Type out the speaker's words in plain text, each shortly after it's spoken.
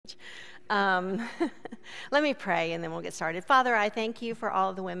much. Let me pray and then we'll get started. Father, I thank you for all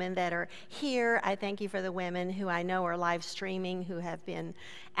of the women that are here. I thank you for the women who I know are live streaming, who have been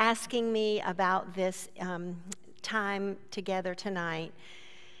asking me about this time together tonight.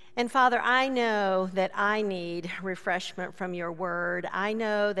 And Father, I know that I need refreshment from your word. I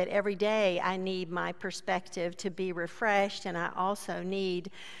know that every day I need my perspective to be refreshed, and I also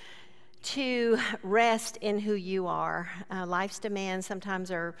need to rest in who you are. Life's demands sometimes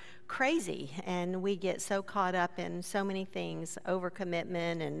are crazy, and we get so caught up in so many things,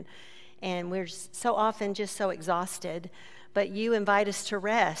 overcommitment, and we're so often just so exhausted. But you invite us to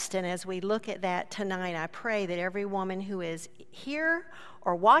rest, and as we look at that tonight, I pray that every woman who is here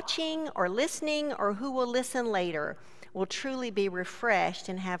or watching or listening or who will listen later will truly be refreshed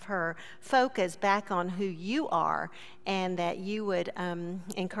and have her focus back on who you are, and that you would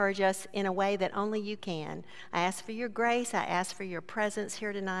encourage us in a way that only you can. I ask for your grace. I ask for your presence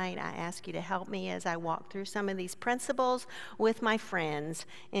here tonight. I ask you to help me as I walk through some of these principles with my friends.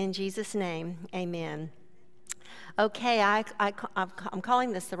 In Jesus' name, amen. Okay, I'm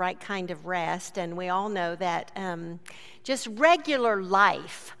calling this the right kind of rest, and we all know that just regular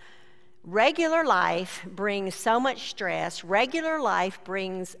life brings so much stress. Regular life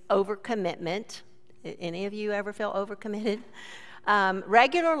brings overcommitment. Any of you ever feel overcommitted?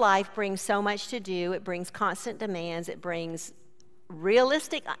 Regular life brings so much to do. It brings constant demands. It brings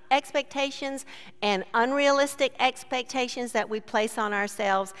realistic expectations and unrealistic expectations that we place on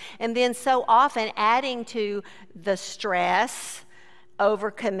ourselves. And then so often adding to the stress,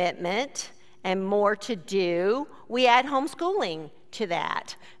 overcommitment, and more to do, we add homeschooling to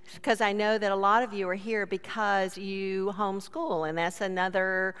that. Because I know that a lot of you are here because you homeschool, and that's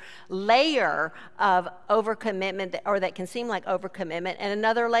another layer of overcommitment, or that can seem like overcommitment, and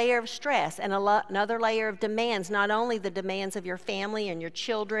another layer of stress, and another layer of demands, not only the demands of your family and your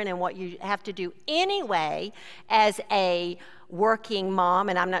children and what you have to do anyway as a working mom,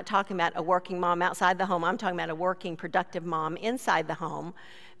 and I'm not talking about a working mom outside the home, I'm talking about a working, productive mom inside the home.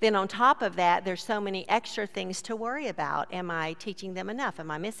 Then on top of that, there's so many extra things to worry about. Am I teaching them enough?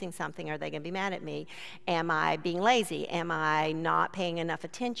 Am I missing something? Are they going to be mad at me? Am I being lazy? Am I not paying enough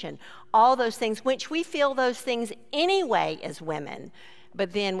attention? All those things, which we feel those things anyway as women,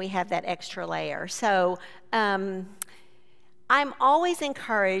 but then we have that extra layer. So I'm always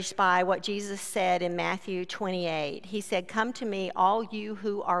encouraged by what Jesus said in Matthew 28. He said, "Come to me, all you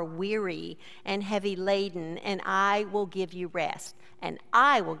who are weary and heavy laden, and I will give you rest." And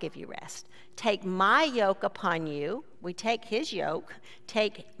I will give you rest. Take my yoke upon you. We take his yoke.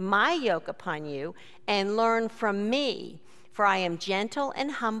 Take my yoke upon you and learn from me. For I am gentle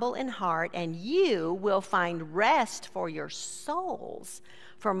and humble in heart, and you will find rest for your souls.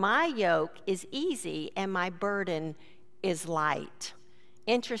 For my yoke is easy and my burden is light.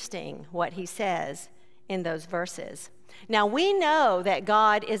 Interesting what he says in those verses. Now we know that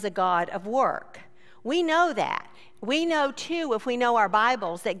God is a God of work. We know that. We know too, if we know our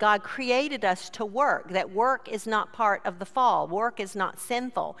Bibles, that God created us to work, that work is not part of the fall. Work is not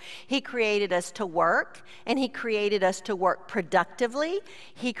sinful. He created us to work, and he created us to work productively.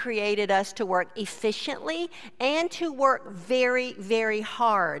 He created us to work efficiently and to work very, very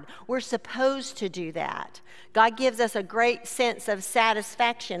hard. We're supposed to do that. God gives us a great sense of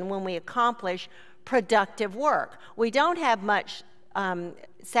satisfaction when we accomplish productive work. We don't have much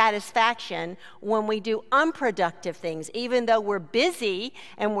satisfaction when we do unproductive things, even though we're busy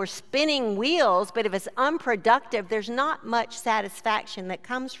and we're spinning wheels, but if it's unproductive, there's not much satisfaction that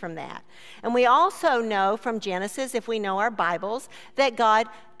comes from that. And we also know from Genesis, if we know our Bibles, that God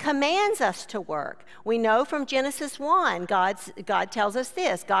commands us to work. We know from Genesis 1, God tells us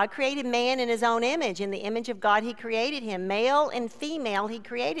this: God created man in his own image. In the image of God he created him. Male and female he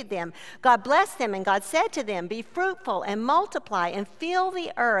created them. God blessed them, and God said to them, "Be fruitful and multiply and fill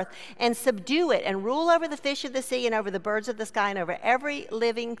the earth and subdue it and rule over the fish of the sea and over the birds of the sky and over every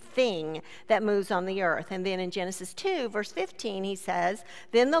living thing that moves on the earth." And then in Genesis 2, verse 15, he says,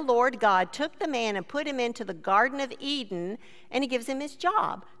 "Then the Lord God took the man and put him into the Garden of Eden," and he gives him his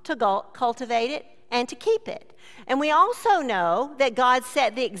job to cultivate it and to keep it. And we also know that God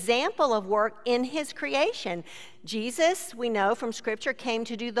set the example of work in his creation. Jesus, we know from Scripture, came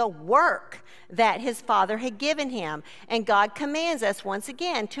to do the work that his Father had given him. And God commands us once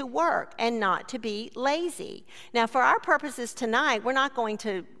again to work and not to be lazy. Now, for our purposes tonight, we're not going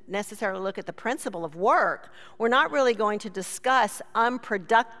to necessarily look at the principle of work, we're not really going to discuss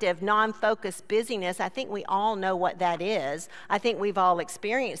unproductive, non-focused busyness. I think we all know what that is. I think we've all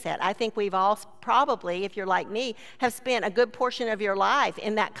experienced that. I think we've all probably, if you're like me, have spent a good portion of your life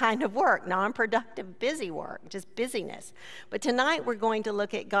in that kind of work, non-productive, busy work, just busyness. But tonight we're going to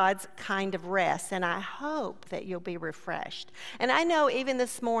look at God's kind of rest, and I hope that you'll be refreshed. And I know even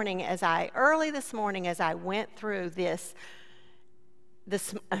this morning, early this morning, as I went through this,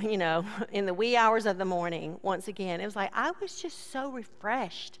 in the wee hours of the morning, once again, it was like I was just so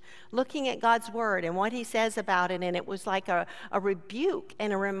refreshed looking at God's word and what he says about it, and it was like a rebuke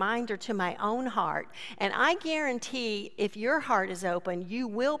and a reminder to my own heart. And I guarantee if your heart is open, you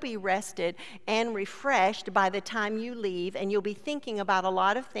will be rested and refreshed by the time you leave, and you'll be thinking about a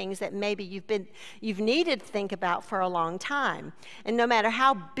lot of things that maybe you've needed to think about for a long time. And no matter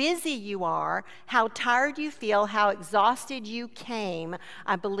how busy you are, how tired you feel, how exhausted you came,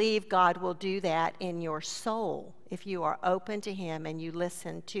 I believe God will do that in your soul if you are open to him and you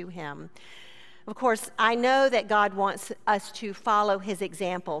listen to him. Of course, I know that God wants us to follow his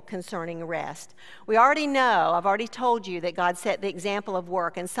example concerning rest. We already know, I've already told you that God set the example of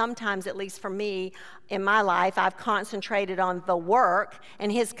work, and sometimes, at least for me, in my life, I've concentrated on the work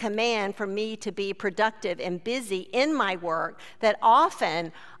and his command for me to be productive and busy in my work, that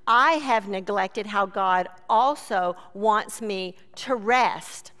often I have neglected how God also wants me to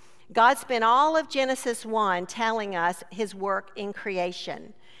rest. God spent all of Genesis 1 telling us his work in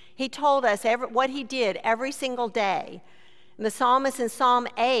creation. He told us what he did every single day. And the psalmist in Psalm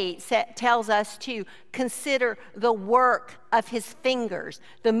 8 tells us to consider the work of his fingers,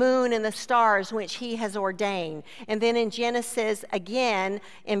 the moon and the stars which he has ordained. And then in Genesis, again,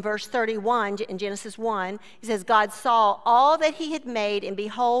 in verse 31, in Genesis 1, he says, God saw all that he had made, and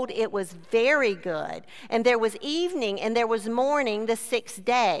behold, it was very good. And there was evening, and there was morning the sixth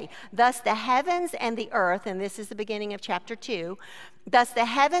day. Thus the heavens and the earth, and this is the beginning of chapter 2, thus the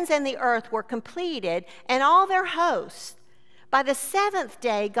heavens and the earth were completed, and all their hosts. By the seventh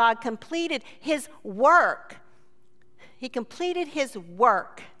day, God completed his work. He completed his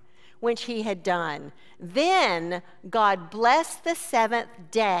work which he had done. Then God blessed the seventh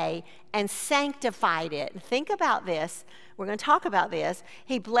day and sanctified it. Think about this. We're going to talk about this.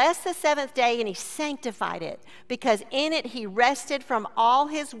 He blessed the seventh day and he sanctified it, because in it he rested from all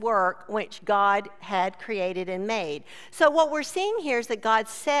his work which God had created and made. So what we're seeing here is that God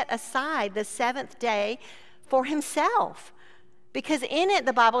set aside the seventh day for himself, because in it,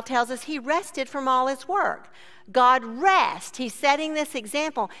 the Bible tells us, he rested from all his work. God rests. He's setting this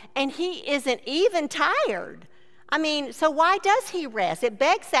example, and he isn't even tired. I mean, so why does he rest? It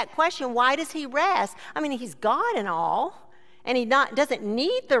begs that question, why does he rest? I mean, he's God and all, and he doesn't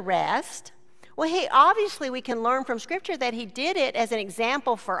need the rest. Well, obviously we can learn from Scripture that he did it as an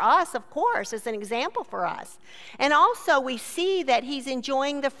example for us, of course, as an example for us. And also we see that he's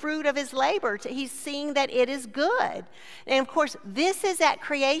enjoying the fruit of his labor. He's seeing that it is good. And of course, this is at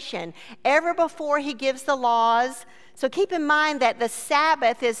creation, ever before he gives the laws. So keep in mind that the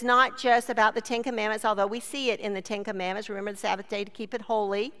Sabbath is not just about the Ten Commandments, although we see it in the Ten Commandments. Remember the Sabbath day to keep it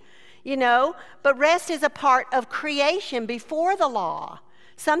holy, but rest is a part of creation before the law.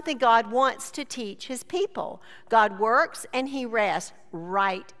 Something God wants to teach his people. God works and he rests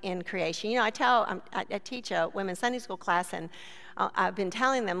right in creation. I teach a women's Sunday school class, and I've been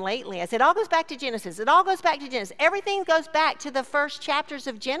telling them lately, I said, it all goes back to Genesis. It all goes back to Genesis. Everything goes back to the first chapters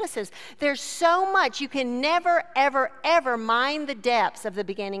of Genesis. There's so much. You can never, ever, ever mine the depths of the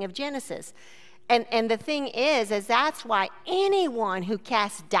beginning of Genesis. And the thing is that's why anyone who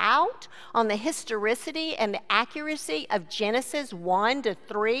casts doubt on the historicity and the accuracy of Genesis 1 to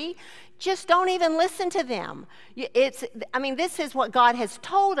 3, just don't even listen to them. This is what God has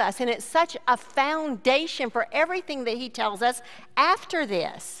told us, and it's such a foundation for everything that he tells us after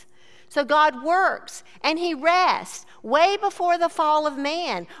this. So God works and he rests way before the fall of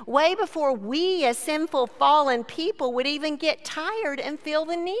man, way before we as sinful fallen people would even get tired and feel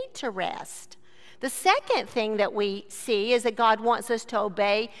the need to rest. The second thing that we see is that God wants us to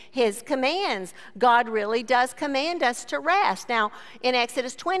obey his commands. God really does command us to rest. Now, in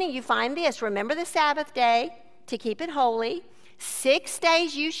Exodus 20, you find this. Remember the Sabbath day to keep it holy. 6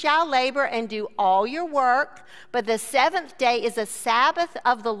 days you shall labor and do all your work, but the seventh day is a Sabbath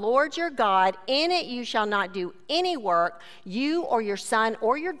of the Lord your God. In it you shall not do any work, you or your son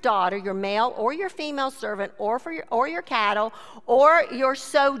or your daughter, your male or your female servant, or your cattle, or your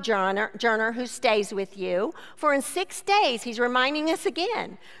sojourner who stays with you. For in 6 days, he's reminding us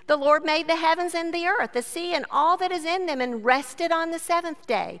again, the Lord made the heavens and the earth, the sea and all that is in them, and rested on the seventh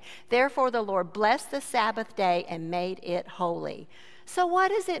day. Therefore the Lord blessed the Sabbath day and made it holy. So what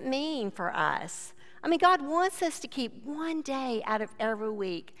does it mean for us? I mean, God wants us to keep one day out of every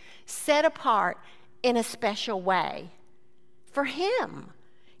week set apart in a special way for Him.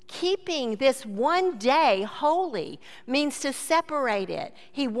 Keeping this one day holy means to separate it.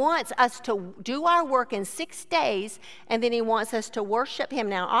 He wants us to do our work in 6 days, and then He wants us to worship Him.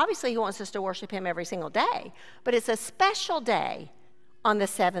 Now, obviously, He wants us to worship Him every single day, but it's a special day on the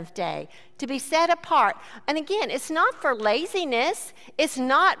 7th day to be set apart. And again, it's not for laziness. It's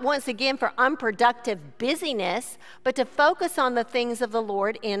not, once again, for unproductive busyness, but to focus on the things of the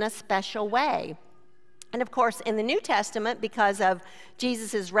Lord in a special way. And of course, in the New Testament, because of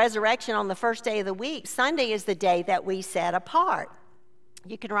Jesus' resurrection on the first day of the week, Sunday is the day that we set apart.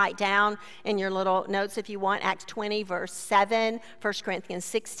 You can write down in your little notes if you want, Acts 20, verse 7, 1 Corinthians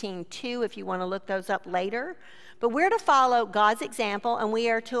 16, 2, if you want to look those up later. But we're to follow God's example, and we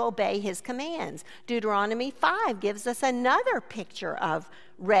are to obey His commands. Deuteronomy 5 gives us another picture of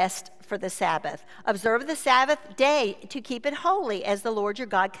rest for the Sabbath. Observe the Sabbath day to keep it holy as the Lord your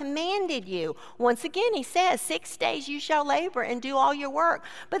God commanded you. Once again, He says, 6 days you shall labor and do all your work.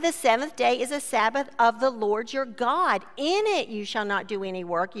 But the 7th day is a Sabbath of the Lord your God. In it you shall not do any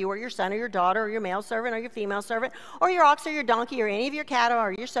work, you or your son or your daughter or your male servant or your female servant or your ox or your donkey or any of your cattle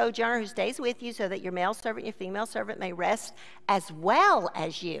or your sojourner who stays with you, so that your male servant and your female servant may rest as well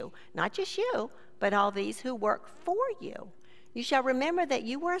as you. Not just you, but all these who work for you. You shall remember that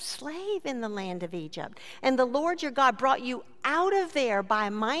you were a slave in the land of Egypt, and the Lord your God brought you out of there by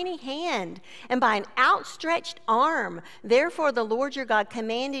a mighty hand and by an outstretched arm. Therefore, the Lord your God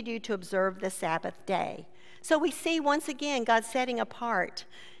commanded you to observe the Sabbath day. So we see once again God setting apart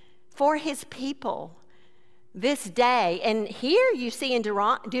for His people this day. And here you see in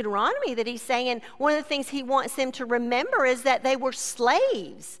Deuteronomy that He's saying one of the things He wants them to remember is that they were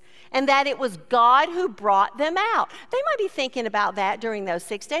slaves, and that it was God who brought them out. They might be thinking about that during those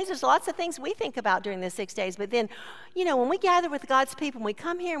 6 days. There's lots of things we think about during the 6 days, but then, you know, when we gather with God's people, and we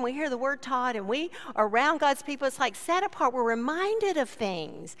come here and we hear the word taught, and we are around God's people, it's like set apart. We're reminded of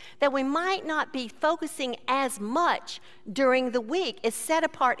things that we might not be focusing as much during the week. It's set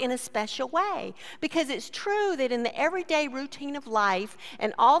apart in a special way, because it's true that in the everyday routine of life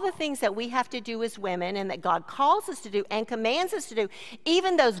and all the things that we have to do as women and that God calls us to do and commands us to do,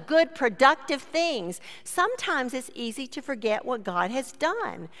 even those good, productive things, sometimes it's easy to forget what God has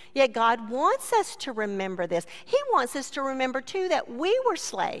done. Yet God wants us to remember this. He wants us to remember too that we were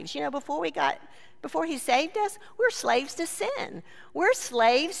slaves. You know, before He saved us, we're slaves to sin. We're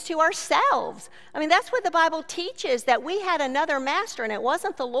slaves to ourselves. I mean, that's what the Bible teaches, that we had another master and it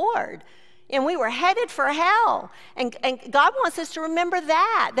wasn't the Lord. And we were headed for hell. And God wants us to remember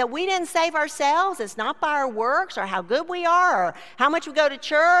that we didn't save ourselves. It's not by our works or how good we are or how much we go to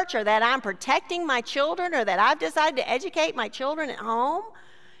church or that I'm protecting my children or that I've decided to educate my children at home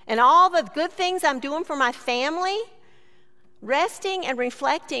and all the good things I'm doing for my family. Resting and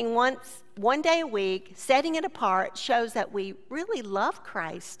reflecting one day a week, setting it apart, shows that we really love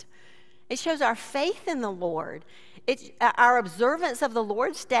Christ. It shows our faith in the Lord. Our observance of the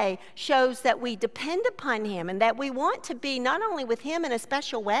Lord's Day shows that we depend upon Him and that we want to be not only with Him in a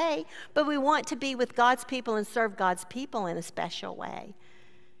special way, but we want to be with God's people and serve God's people in a special way.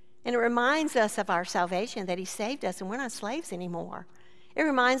 And it reminds us of our salvation, that He saved us and we're not slaves anymore. It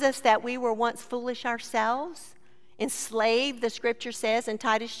reminds us that we were once foolish ourselves, enslaved, the scripture says in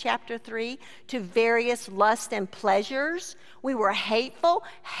Titus chapter 3, to various lusts and pleasures. We were hateful,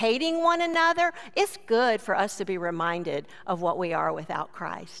 hating one another. It's good for us to be reminded of what we are without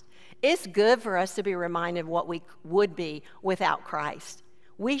Christ. It's good for us to be reminded of what we would be without Christ.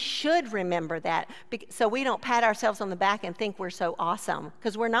 We should remember that so we don't pat ourselves on the back and think we're so awesome,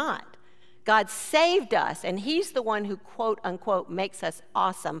 because we're not. God saved us, and He's the one who, quote unquote, makes us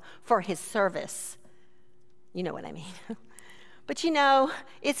awesome for His service. You know what I mean. But you know,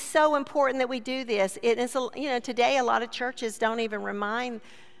 it's so important that we do this. It is, you know, today a lot of churches don't even remind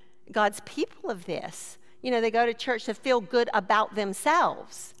God's people of this. You know, they go to church to feel good about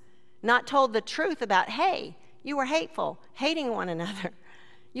themselves, not told the truth about, hey, you were hateful, hating one another.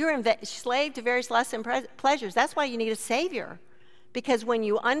 You're enslaved to various lusts and pleasures. That's why you need a Savior. Because when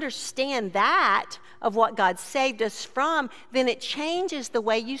you understand that of what God saved us from, then it changes the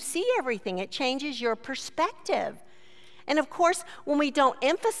way you see everything. It changes your perspective. And of course, when we don't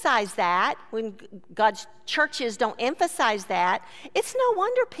emphasize that, when God's churches don't emphasize that, it's no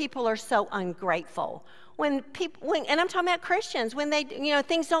wonder people are so ungrateful. And I'm talking about Christians, when they, you know,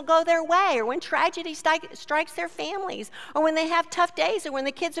 things don't go their way, or when tragedy strikes their families, or when they have tough days, or when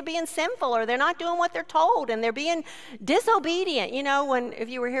the kids are being sinful, or they're not doing what they're told, and they're being disobedient. You know, if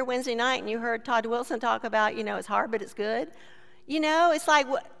you were here Wednesday night and you heard Todd Wilson talk about, you know, it's hard, but it's good. You know, it's like,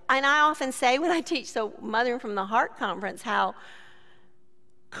 and I often say when I teach Mothering from the Heart conference, how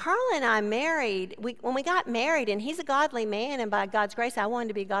Carla and I married, when we got married, and he's a godly man, and by God's grace, I wanted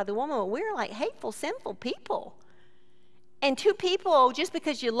to be a godly woman, but we were like hateful, sinful people. And two people, just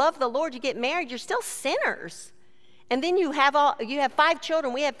because you love the Lord, you get married, you're still sinners. And then you have 5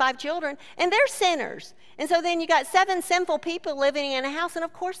 children, we have 5 children, and they're sinners. And so then you got 7 sinful people living in a house, and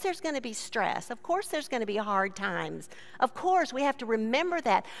of course there's going to be stress. Of course there's going to be hard times. Of course, we have to remember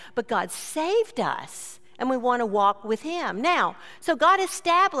that. But God saved us, and we want to walk with him. Now, so God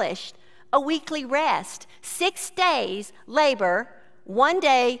established a weekly rest, 6 days labor, 1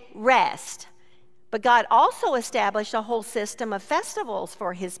 day rest. But God also established a whole system of festivals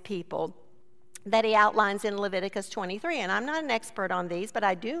for his people that he outlines in Leviticus 23. And I'm not an expert on these, but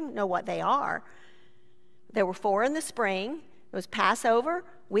I do know what they are. There were 4 in the spring. It was Passover,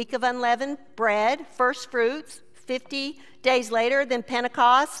 week of unleavened bread, first fruits, 50 days later, then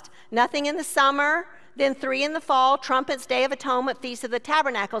Pentecost, nothing in the summer, then 3 in the fall, trumpets, Day of Atonement, Feast of the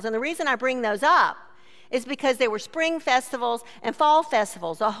Tabernacles. And the reason I bring those up is because there were spring festivals and fall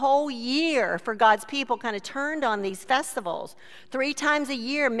festivals. A whole year for God's people kind of turned on these festivals. 3 times a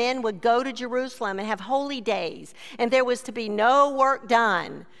year, men would go to Jerusalem and have holy days, and there was to be no work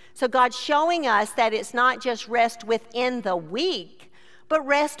done. So God's showing us that it's not just rest within the week, but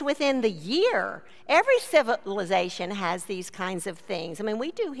rest within the year. Every civilization has these kinds of things. I mean,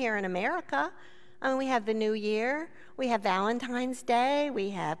 we do here in America. I mean, we have the New Year, we have Valentine's Day, we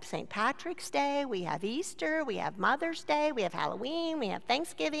have St. Patrick's Day, we have Easter, we have Mother's Day, we have Halloween, we have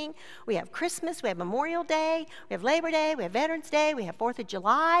Thanksgiving, we have Christmas, we have Memorial Day, we have Labor Day, we have Veterans Day, we have 4th of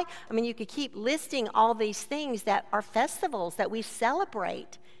July. I mean, you could keep listing all these things that are festivals that we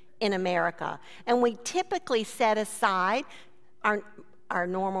celebrate in America. And we typically set aside our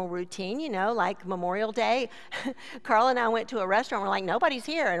normal routine, you know, like Memorial Day. Carl and I went to a restaurant, we're like, nobody's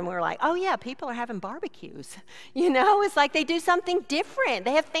here. And we're like, oh yeah, people are having barbecues. You know, it's like they do something different.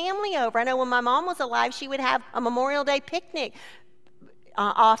 They have family over. I know when my mom was alive, she would have a Memorial Day picnic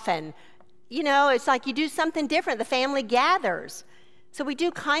often. You know, it's like you do something different. The family gathers. So we do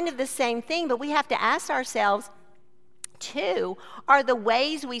kind of the same thing, but we have to ask ourselves, too, are the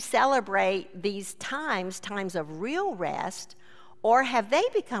ways we celebrate these times of real rest, or have they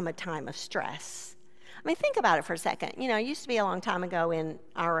become a time of stress? I mean, think about it for a second. You know, it used to be a long time ago in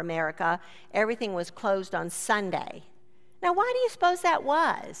our America, everything was closed on Sunday. Now, why do you suppose that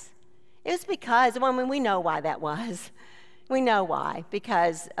was? It was because, well, I mean, we know why that was. We know why,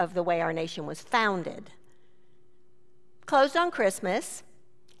 because of the way our nation was founded. Closed on Christmas,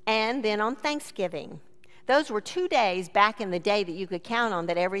 and then on Thanksgiving. Those were 2 days back in the day that you could count on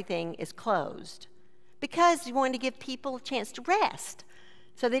that everything is closed, because you wanted to give people a chance to rest.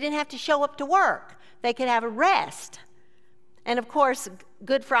 So they didn't have to show up to work. They could have a rest. And of course,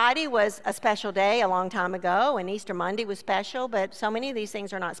 Good Friday was a special day a long time ago, and Easter Monday was special, but so many of these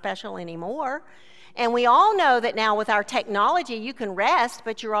things are not special anymore. And we all know that now with our technology, you can rest,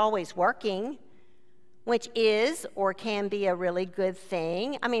 but you're always working, which is or can be a really good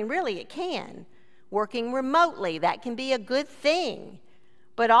thing. I mean, really, it can. Working remotely, that can be a good thing.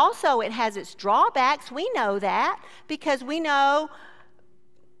 But also it has its drawbacks. We know that because we know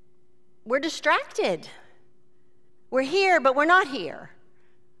we're distracted. We're here, but we're not here.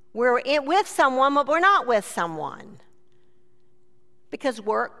 We're with someone, but we're not with someone. Because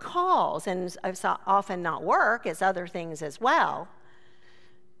work calls, and it's often not work, it's other things as well.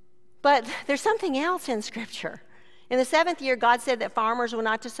 But there's something else in Scripture. In the 7th year, God said that farmers were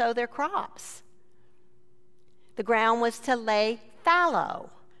not to sow their crops. The ground was to lay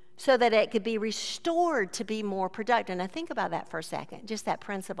fallow so that it could be restored to be more productive. Now think about that for a second, just that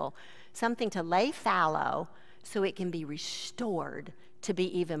principle. Something to lay fallow so it can be restored to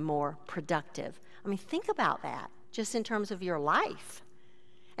be even more productive. I mean, think about that just in terms of your life.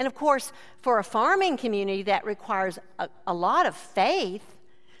 And of course, for a farming community, that requires a lot of faith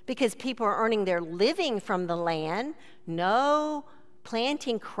because people are earning their living from the land. No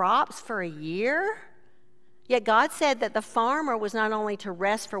planting crops for a year. Yet God said that the farmer was not only to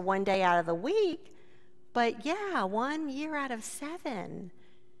rest for 1 day out of the week, but 1 year out of 7.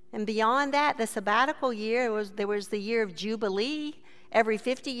 And beyond that, the sabbatical year, there was the year of Jubilee. Every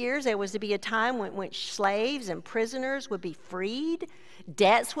 50 years, there was to be a time when which slaves and prisoners would be freed.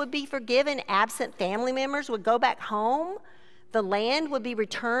 Debts would be forgiven. Absent family members would go back home. The land would be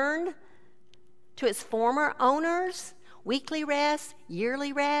returned to its former owners. Weekly rest,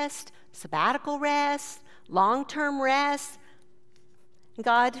 yearly rest, sabbatical rest, long-term rest.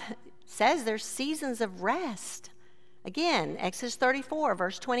 God says there's seasons of rest. Again, Exodus 34,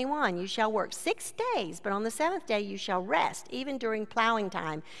 verse 21, you shall work 6 days, but on the seventh day you shall rest. Even during plowing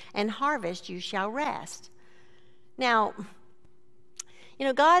time and harvest you shall rest. Now,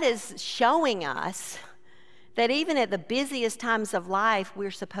 God is showing us that even at the busiest times of life,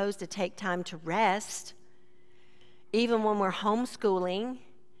 we're supposed to take time to rest. Even when we're homeschooling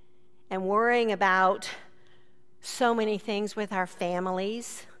and worrying about so many things with our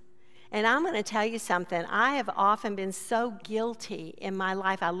families. And I'm going to tell you something. I have often been so guilty in my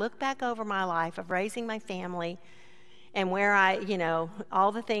life. I look back over my life of raising my family and where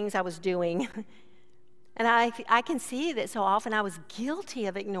all the things I was doing. And I can see that so often I was guilty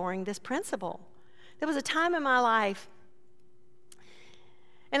of ignoring this principle. There was a time in my life,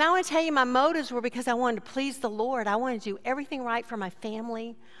 and I want to tell you my motives were because I wanted to please the Lord. I wanted to do everything right for my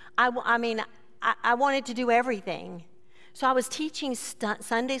family. I wanted to do everything. So I was teaching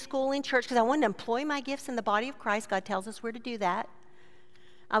Sunday school in church because I wanted to employ my gifts in the body of Christ. God tells us where to do that.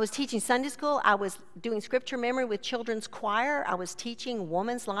 I was teaching Sunday school. I was doing scripture memory with children's choir. I was teaching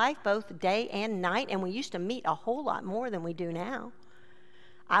woman's life both day and night, and we used to meet a whole lot more than we do now.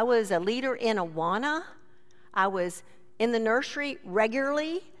 I was a leader in Awana. I was in the nursery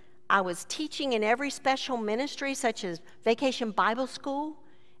regularly. I was teaching in every special ministry, such as Vacation Bible School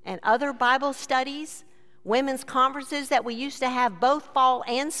and other Bible studies, women's conferences that we used to have both fall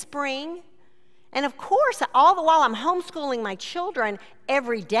and spring. And of course, all the while I'm homeschooling my children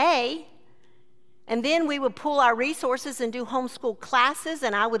every day. And then we would pull our resources and do homeschool classes,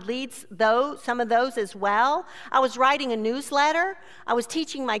 and I would lead some of those as well. I was writing a newsletter. I was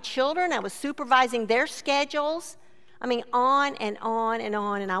teaching my children. I was supervising their schedules. On and on and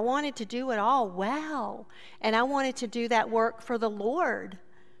on. And I wanted to do it all well. And I wanted to do that work for the Lord.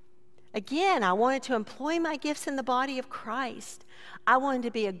 Again, I wanted to employ my gifts in the body of Christ. I wanted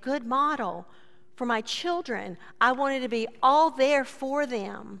to be a good model for my children. I wanted to be all there for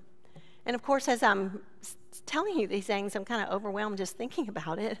them. And of course, as I'm telling you these things, I'm kind of overwhelmed just thinking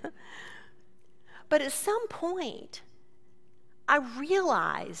about it. But at some point, I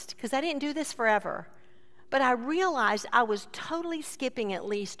realized, because I didn't do this forever, but I realized I was totally skipping at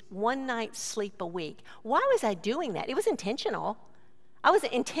least one night's sleep a week. Why was I doing that? It was intentional. I was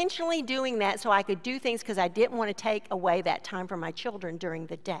intentionally doing that so I could do things because I didn't want to take away that time from my children during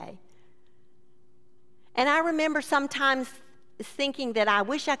the day. And I remember sometimes thinking that I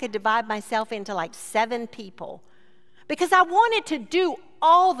wish I could divide myself into like 7 people because I wanted to do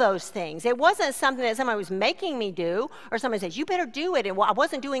all those things. It wasn't something that somebody was making me do or somebody says, you better do it. And I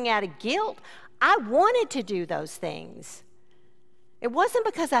wasn't doing it out of guilt. I wanted to do those things. It wasn't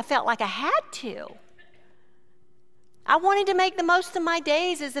because I felt like I had to. I wanted to make the most of my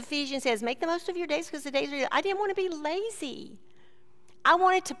days, as Ephesians says, make the most of your days because the days are, I didn't want to be lazy. I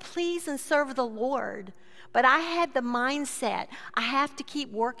wanted to please and serve the Lord, but I had the mindset, I have to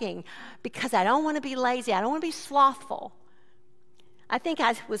keep working because I don't want to be lazy. I don't want to be slothful. I think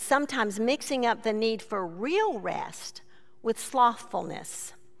I was sometimes mixing up the need for real rest with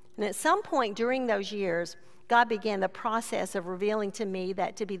slothfulness. And at some point during those years, God began the process of revealing to me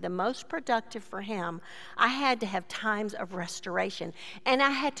that to be the most productive for Him, I had to have times of restoration. And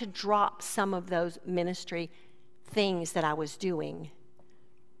I had to drop some of those ministry things that I was doing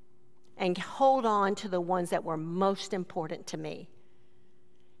and hold on to the ones that were most important to me.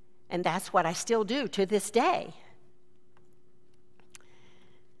 And that's what I still do to this day.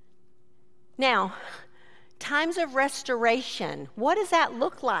 Now, times of restoration, what does that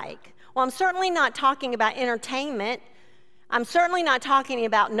look like? Well, I'm certainly not talking about entertainment. I'm certainly not talking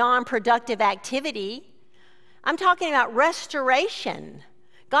about non-productive activity. I'm talking about restoration.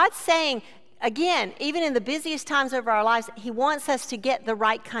 God's saying, again, even in the busiest times of our lives, He wants us to get the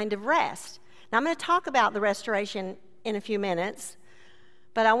right kind of rest. Now, I'm going to talk about the restoration in a few minutes,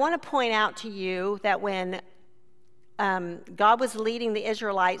 but I want to point out to you that when God was leading the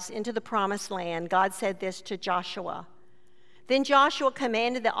Israelites into the promised land, God said this to Joshua. Then Joshua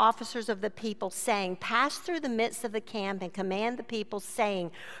commanded the officers of the people, saying, pass through the midst of the camp and command the people,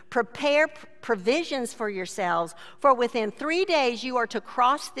 saying, prepare provisions for yourselves, for within 3 days you are to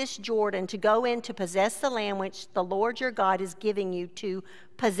cross this Jordan to go in to possess the land which the Lord your God is giving you to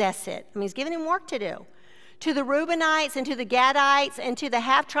possess it. He's giving him work to do. To the Reubenites and to the Gadites and to the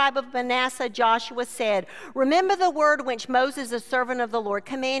half-tribe of Manasseh, Joshua said, remember the word which Moses, the servant of the Lord,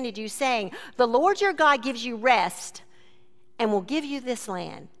 commanded you, saying, the Lord your God gives you rest and will give you this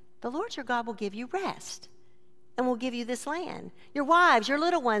land. The Lord your God will give you rest and will give you this land. Your wives, your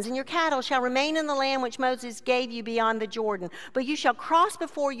little ones, and your cattle shall remain in the land which Moses gave you beyond the Jordan. But you shall cross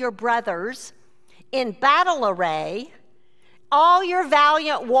before your brothers in battle array all your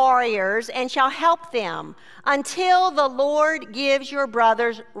valiant warriors and shall help them until the Lord gives your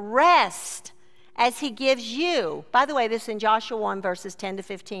brothers rest as he gives you. By the way, this is in Joshua 1, verses 10 to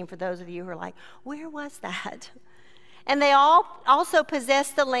 15, for those of you who are like, where was that? And they all also possess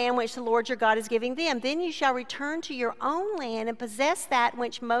the land which the Lord your God is giving them. Then you shall return to your own land and possess that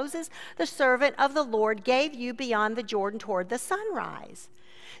which Moses, the servant of the Lord, gave you beyond the Jordan toward the sunrise.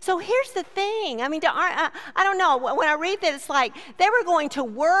 So here's the thing. I mean, I don't know. When I read that, it's like they were going to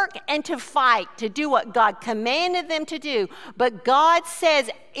work and to fight to do what God commanded them to do. But God says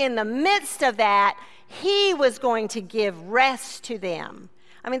in the midst of that, he was going to give rest to them.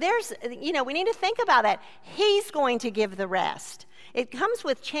 I mean, we need to think about that. He's going to give the rest. It comes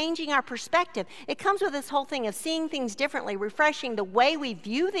with changing our perspective. It comes with this whole thing of seeing things differently, refreshing the way we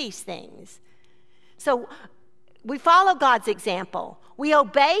view these things. So we follow God's example. We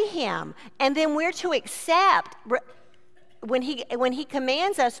obey him. And then we're to accept. When he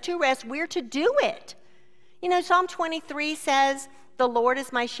commands us to rest, we're to do it. You know, Psalm 23 says, the Lord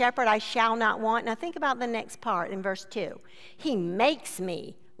is my shepherd, I shall not want. Now think about the next part in verse 2. He makes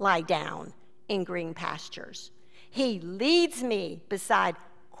me lie down in green pastures. He leads me beside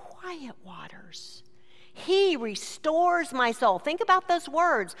quiet waters. He restores my soul. Think about those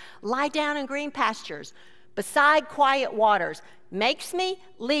words. Lie down in green pastures, beside quiet waters. Makes me,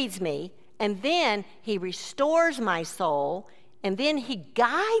 leads me, and then he restores my soul. And then he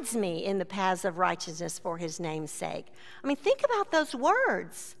guides me in the paths of righteousness for his name's sake. I mean, think about those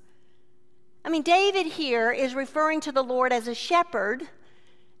words. I mean, David here is referring to the Lord as a shepherd.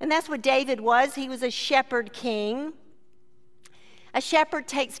 And that's what David was. He was a shepherd king. A shepherd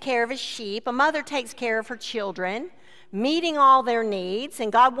takes care of his sheep. A mother takes care of her children, meeting all their needs.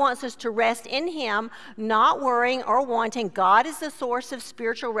 And God wants us to rest in him, not worrying or wanting. God is the source of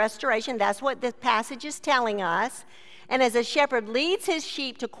spiritual restoration. That's what this passage is telling us. And as a shepherd leads his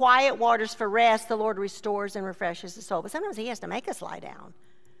sheep to quiet waters for rest, the Lord restores and refreshes the soul. But sometimes he has to make us lie down.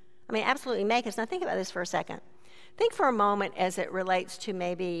 I mean, absolutely make us. Now think about this for a second. Think for a moment as it relates to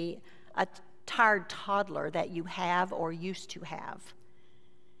maybe a tired toddler that you have or used to have.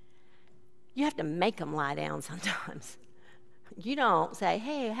 You have to make them lie down sometimes. You don't say,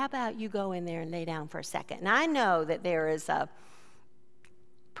 hey, how about you go in there and lay down for a second? And I know that there is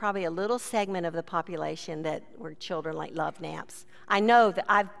probably a little segment of the population where children like love naps. I know that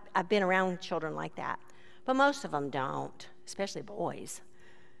I've been around children like that, but most of them don't, especially boys.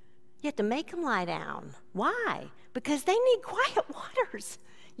 You have to make them lie down. Why? Because they need quiet waters.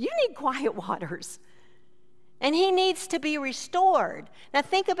 You need quiet waters. And he needs to be restored. Now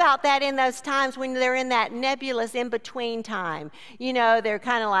think about that in those times when they're in that nebulous in-between time. You know, they're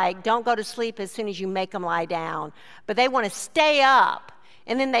kind of like, don't go to sleep as soon as you make them lie down. But they want to stay up.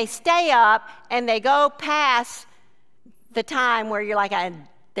 And then they stay up and they go past the time where you're like,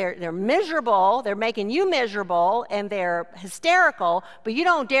 they're miserable, they're making you miserable, and they're hysterical, but you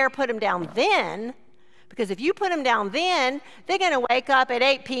don't dare put them down then, because if you put them down then, they're going to wake up at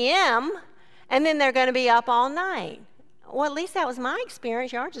 8 p.m., and then they're going to be up all night. Well, at least that was my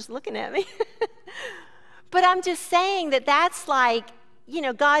experience. Y'all are just looking at me. But I'm just saying that's like, you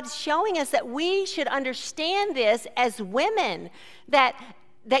know, God's showing us that we should understand this as women, that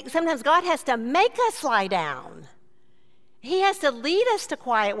sometimes God has to make us lie down. He has to lead us to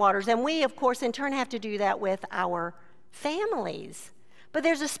quiet waters, and we, of course, in turn have to do that with our families. But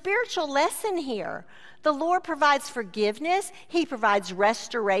there's a spiritual lesson here. The Lord provides forgiveness, he provides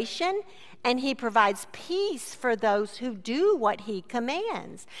restoration, and he provides peace for those who do what he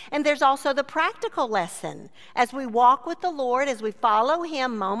commands. And there's also the practical lesson. As we walk with the Lord, as we follow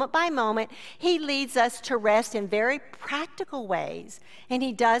him moment by moment, he leads us to rest in very practical ways. And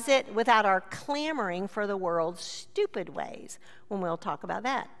he does it without our clamoring for the world's stupid ways. And we'll talk about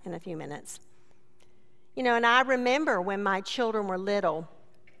that in a few minutes. You know, and I remember when my children were little,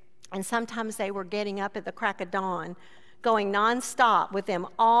 and sometimes they were getting up at the crack of dawn, going nonstop with them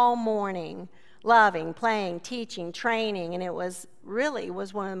all morning, loving, playing, teaching, training, and it was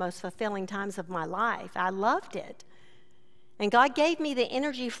one of the most fulfilling times of my life. I loved it. And God gave me the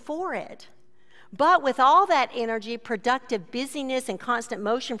energy for it. But with all that energy, productive busyness, and constant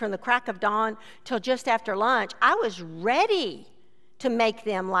motion from the crack of dawn till just after lunch, I was ready to make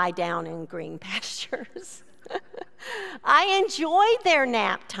them lie down in green pastures. I enjoyed their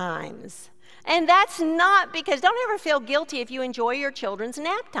nap times. And that's not because, don't ever feel guilty if you enjoy your children's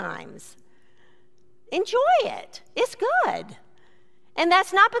nap times. Enjoy it. It's good. And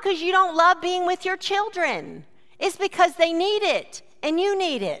that's not because you don't love being with your children. It's because they need it and you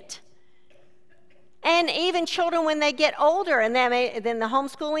need it. And even children when they get older and then the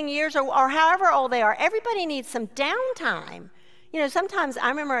homeschooling years or however old they are, everybody needs some downtime. Sometimes I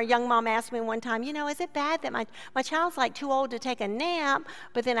remember a young mom asked me one time, is it bad that my child's like too old to take a nap,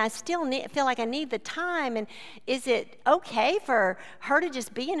 but then I still feel like I need the time, and is it okay for her to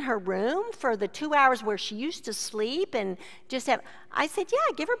just be in her room for the 2 hours where she used to sleep and just have, I said,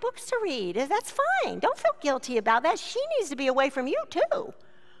 yeah, give her books to read. That's fine. Don't feel guilty about that. She needs to be away from you too.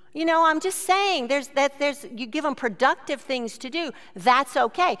 I'm just saying, you give them productive things to do. That's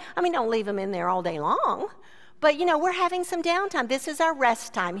okay. Don't leave them in there all day long. But, we're having some downtime. This is our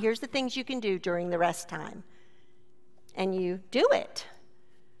rest time. Here's the things you can do during the rest time. And you do it.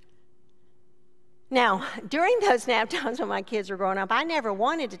 Now, during those nap times when my kids were growing up, I never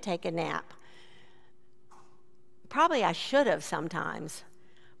wanted to take a nap. Probably I should have sometimes.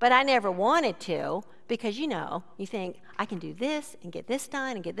 But I never wanted to because, you think, I can do this and get this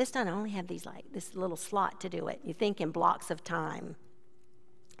done and get this done. I only have this little slot to do it. You think in blocks of time.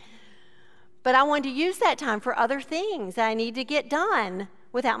 But I wanted to use that time for other things that I need to get done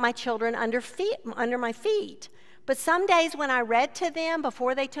without my children under my feet. But some days when I read to them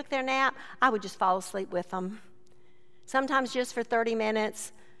before they took their nap, I would just fall asleep with them. Sometimes just for 30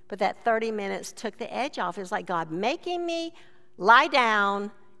 minutes, but that 30 minutes took the edge off. It was like God making me lie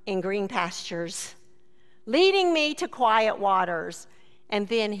down in green pastures, leading me to quiet waters, and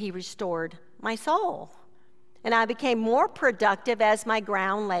then He restored my soul. And I became more productive as my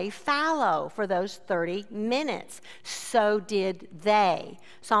ground lay fallow for those 30 minutes. So did they.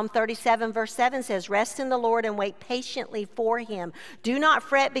 Psalm 37 verse 7 says, rest in the Lord and wait patiently for Him. Do not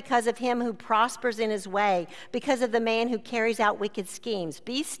fret because of him who prospers in his way, because of the man who carries out wicked schemes.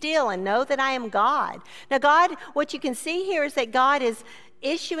 Be still and know that I am God. Now God, what you can see here is that God is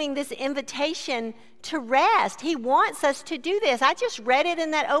issuing this invitation to rest. He wants us to do this. I just read it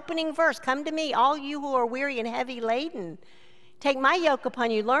in that opening verse. Come to me, all you who are weary and heavy laden. Take my yoke upon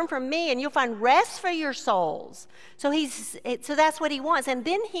you, learn from me, and you'll find rest for your souls. So that's what He wants. And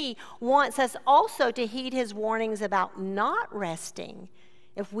then He wants us also to heed His warnings about not resting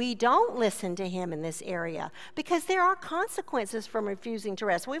if we don't listen to Him in this area, because there are consequences from refusing to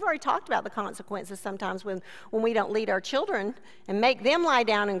rest. We've already talked about the consequences sometimes when we don't lead our children and make them lie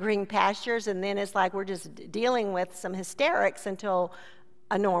down in green pastures, and then it's like we're just dealing with some hysterics until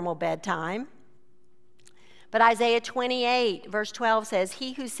a normal bedtime. But Isaiah 28 verse 12 says,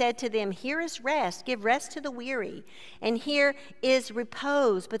 He who said to them, here is rest, give rest to the weary, and here is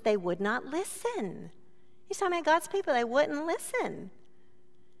repose, but they would not listen. He's talking about God's people. They wouldn't listen.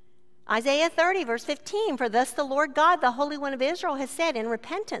 Isaiah 30, verse 15, for thus the Lord God, the Holy One of Israel, has said, in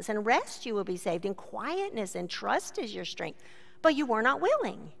repentance and rest you will be saved, in quietness and trust is your strength. But you were not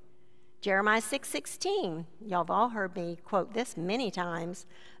willing. Jeremiah 6:16, y'all have all heard me quote this many times.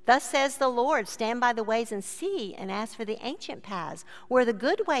 Thus says the Lord, stand by the ways and see, and ask for the ancient paths, where the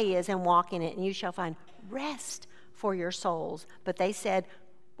good way is, and walk in it, and you shall find rest for your souls. But they said,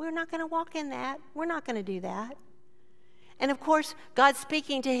 we're not going to walk in that. We're not going to do that. And of course, God's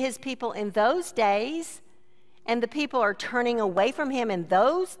speaking to His people in those days, and the people are turning away from Him in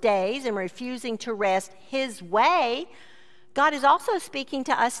those days and refusing to rest His way. God is also speaking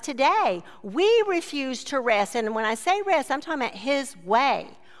to us today. We refuse to rest, and when I say rest, I'm talking about His way.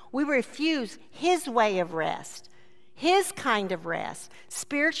 We refuse His way of rest, His kind of rest.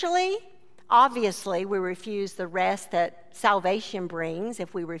 Spiritually, obviously, we refuse the rest that salvation brings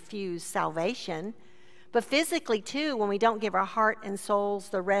if we refuse salvation. But physically, too, when we don't give our heart and souls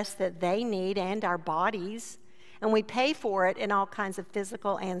the rest that they need, and our bodies, and we pay for it in all kinds of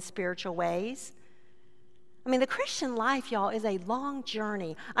physical and spiritual ways. The Christian life, y'all, is a long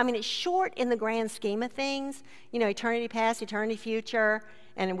journey. It's short in the grand scheme of things. Eternity past, eternity future,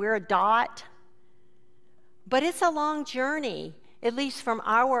 and we're a dot. But it's a long journey, at least from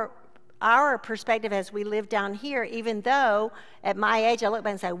our perspective as we live down here, even though at my age I look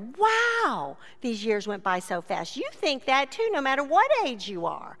back and say, wow, these years went by so fast. You think that too, no matter what age you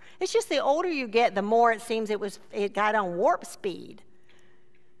are. It's just the older you get, the more it seems it got on warp speed.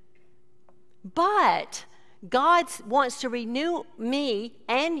 But God wants to renew me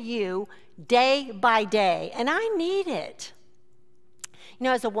and you day by day, and I need it.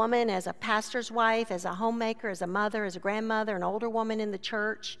 As a woman, as a pastor's wife, as a homemaker, as a mother, as a grandmother, an older woman in the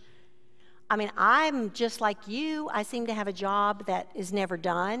church, I'm just like you. I seem to have a job that is never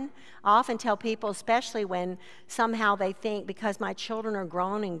done. I often tell people, especially when somehow they think because my children are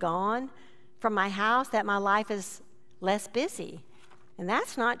grown and gone from my house, that my life is less busy. And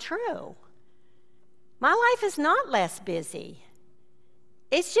that's not true. My life is not less busy.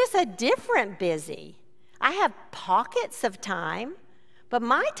 It's just a different busy. I have pockets of time, but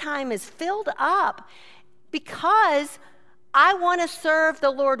my time is filled up because I want to serve the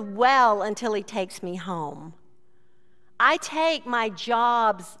Lord well until He takes me home. I take my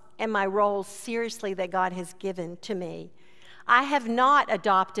jobs and my roles seriously that God has given to me. I have not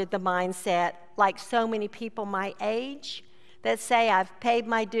adopted the mindset like so many people my age that say, I've paid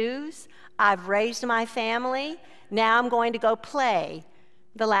my dues, I've raised my family, now I'm going to go play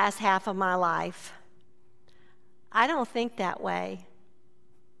the last half of my life. I don't think that way.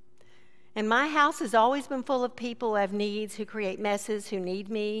 And my house has always been full of people who have needs, who create messes, who need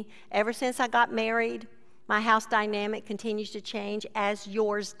me. Ever since I got married, my house dynamic continues to change, as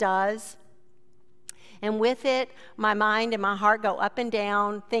yours does. And with it, my mind and my heart go up and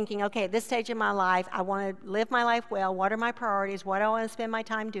down, thinking, okay, at this stage in my life, I want to live my life well. What are my priorities? What do I want to spend my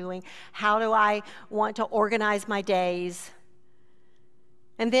time doing? How do I want to organize my days?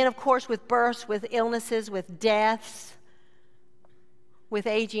 And then, of course, with births, with illnesses, with deaths, with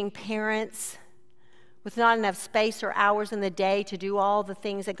aging parents, with not enough space or hours in the day to do all the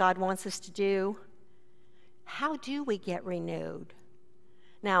things that God wants us to do, how do we get renewed?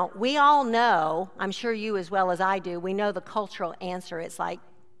 Now, we all know, I'm sure you as well as I do, we know the cultural answer. It's like,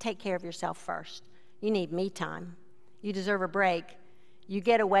 take care of yourself first. You need me time. You deserve a break. You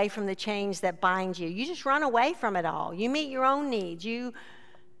get away from the chains that bind you. You just run away from it all. You meet your own needs. You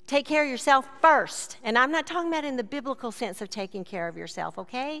take care of yourself first. And I'm not talking about in the biblical sense of taking care of yourself,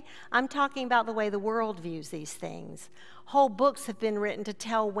 okay? I'm talking about the way the world views these things. Whole books have been written to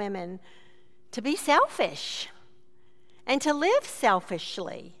tell women to be selfish and to live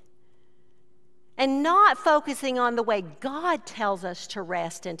selfishly, and not focusing on the way God tells us to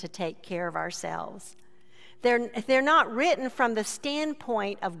rest and to take care of ourselves. They're not written from the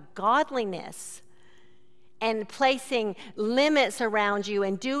standpoint of godliness and placing limits around you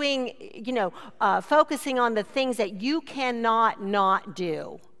and doing, focusing on the things that you cannot not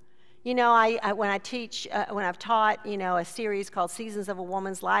do. You know, when I've taught, a series called Seasons of a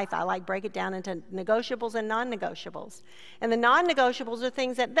Woman's Life, I break it down into negotiables and non-negotiables. And the non-negotiables are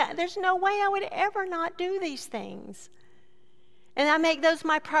things that there's no way I would ever not do these things. And I make those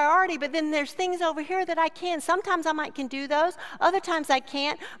my priority, but then there's things over here that I can. Sometimes I can do those, other times I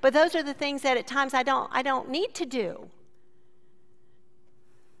can't, but those are the things that at times I don't need to do.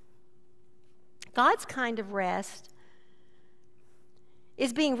 God's kind of rest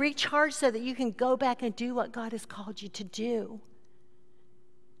is being recharged so that you can go back and do what God has called you to do.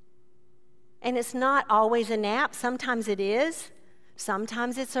 And it's not always a nap. Sometimes it is.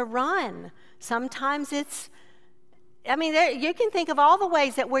 Sometimes it's a run. Sometimes it's, you can think of all the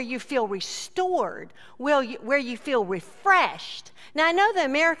ways that where you feel restored, where you feel refreshed. Now, I know the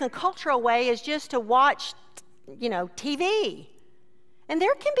American cultural way is just to watch, TV. And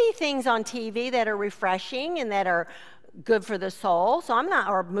there can be things on TV that are refreshing and that are good for the soul,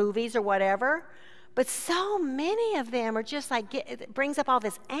 or movies or whatever, but so many of them are just it brings up all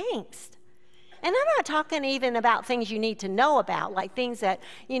this angst. And I'm not talking even about things you need to know about, like things that,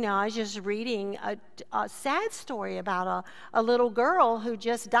 I was just reading a sad story about a little girl who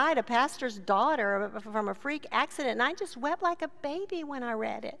just died, a pastor's daughter, from a freak accident, and I just wept like a baby when I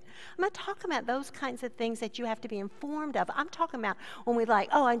read it. I'm not talking about those kinds of things that you have to be informed of. I'm talking about when we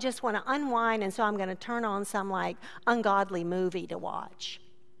I just want to unwind, and so I'm going to turn on some ungodly movie to watch.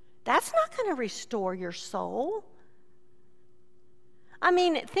 That's not going to restore your soul.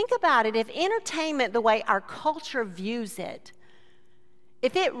 Think about it. If entertainment, the way our culture views it,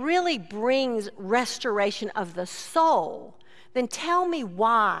 if it really brings restoration of the soul, then tell me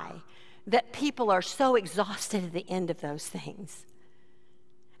why that people are so exhausted at the end of those things.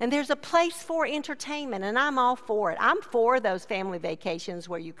 And there's a place for entertainment, and I'm all for it. I'm for those family vacations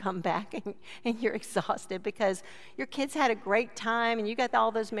where you come back and you're exhausted because your kids had a great time and you got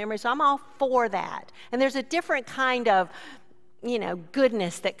all those memories. So I'm all for that. And there's a different kind of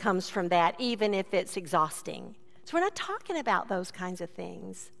goodness that comes from that, even if it's exhausting. So we're not talking about those kinds of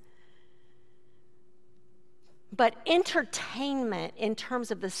things. But entertainment, in terms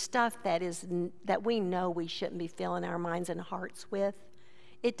of the stuff that we know we shouldn't be filling our minds and hearts with,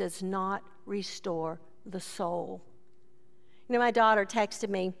 it does not restore the soul. My daughter texted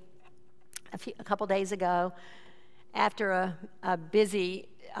me a couple days ago after a busy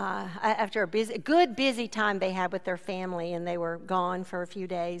time they had with their family, and they were gone for a few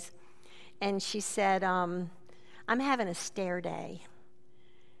days. And she said, I'm having a stare day.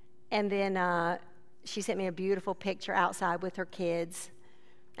 And then she sent me a beautiful picture outside with her kids.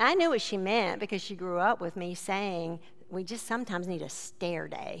 I knew what she meant because she grew up with me saying, we just sometimes need a stare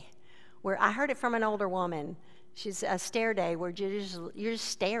day. Where I heard it from an older woman. She's a stare day where you're just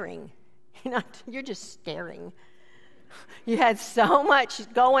staring. You're just staring. You had so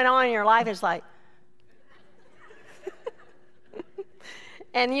much going on in your life, it's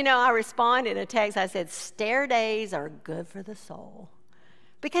And, you know, I responded in a text. I said, stair days are good for the soul.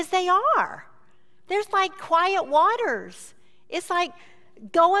 Because they are. There's like quiet waters. It's like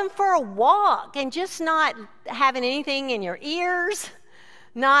going for a walk and just not having anything in your ears,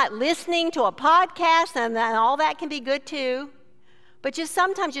 not listening to a podcast, and all that can be good too. But just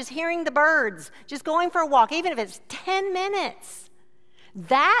sometimes just hearing the birds, just going for a walk, even if it's 10 minutes.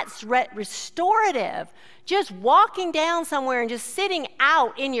 That's restorative. Just walking down somewhere and just sitting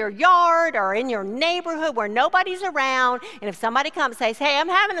out in your yard or in your neighborhood where nobody's around, and if somebody comes and says, hey, I'm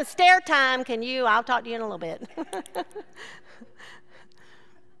having a stair time, I'll talk to you in a little bit.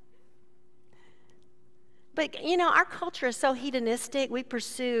 But, you know, our culture is so hedonistic. We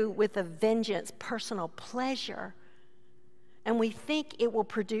pursue with a vengeance personal pleasure, and we think it will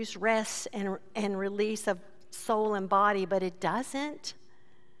produce rest and release of soul and body, but it doesn't.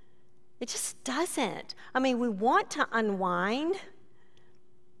 It just doesn't. I mean, we want to unwind,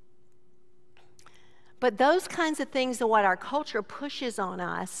 but those kinds of things are what our culture pushes on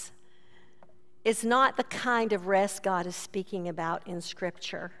us is not the kind of rest God is speaking about in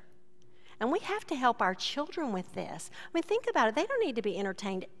Scripture. And we have to help our children with this. I mean, think about it. They don't need to be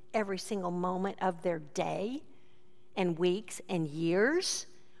entertained every single moment of their day and weeks and years,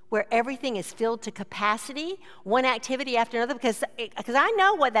 where everything is filled to capacity, one activity after another, because I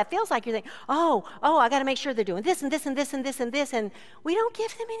know what that feels like. You think, oh, I got to make sure they're doing this and this and this and this and this, and we don't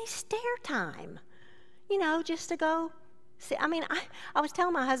give them any stair time, you know, just to go see. I mean, I was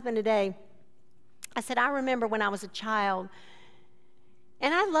telling my husband today, I said, I remember when I was a child,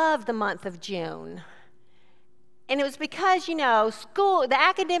 and I loved the month of June. And it was because, you know, the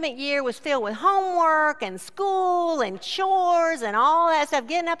academic year was filled with homework and school and chores and all that stuff,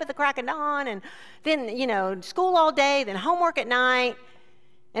 getting up at the crack of dawn, and then, you know, school all day, then homework at night.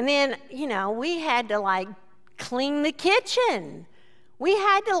 And then, you know, we had to, like, clean the kitchen. We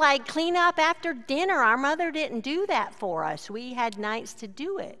had to, like, clean up after dinner. Our mother didn't do that for us. We had nights to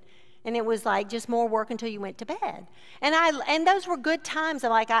do it. And it was like just more work until you went to bed. And those were good times.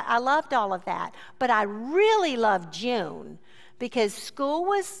 I loved all of that. But I really loved June because school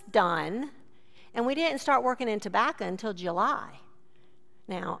was done and we didn't start working in tobacco until July.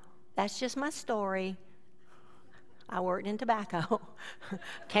 Now, that's just my story. I worked in tobacco.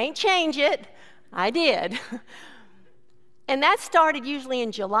 Can't change it. I did. And that started usually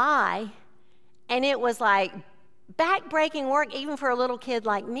in July, and it was like back-breaking work even for a little kid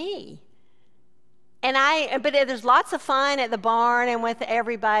like me. But there's lots of fun at the barn and with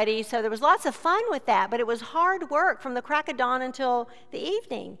everybody, so there was lots of fun with that, but it was hard work from the crack of dawn until the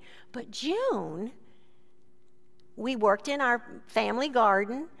evening. But June, we worked in our family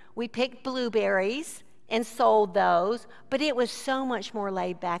garden. We picked blueberries and sold those, but it was so much more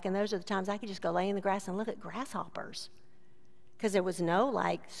laid back, and those are the times I could just go lay in the grass and look at grasshoppers because there was no,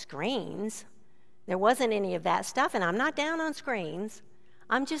 like, screens. There wasn't any of that stuff, and I'm not down on screens.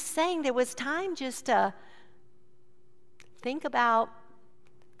 I'm just saying there was time just to think about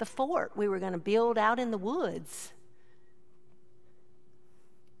the fort we were going to build out in the woods.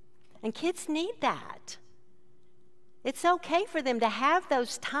 And kids need that. It's okay for them to have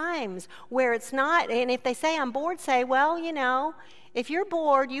those times where it's not, and if they say, I'm bored, say, well, you know, if you're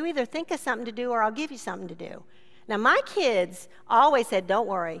bored, you either think of something to do or I'll give you something to do. Now, my kids always said, don't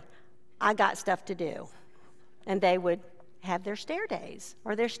worry, I got stuff to do. And they would have their stair days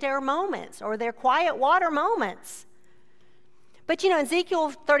or their stair moments or their quiet water moments. But, you know, in Ezekiel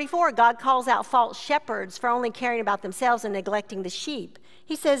 34, God calls out false shepherds for only caring about themselves and neglecting the sheep.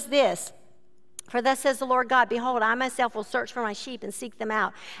 He says this, for thus says the Lord God, behold, I myself will search for my sheep and seek them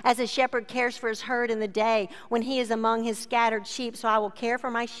out, as a shepherd cares for his herd in the day when he is among his scattered sheep. So I will care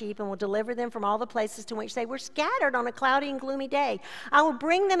for my sheep and will deliver them from all the places to which they were scattered on a cloudy and gloomy day. I will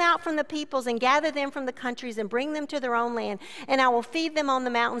bring them out from the peoples and gather them from the countries and bring them to their own land. And I will feed them on the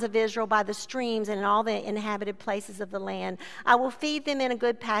mountains of Israel by the streams and in all the inhabited places of the land. I will feed them in a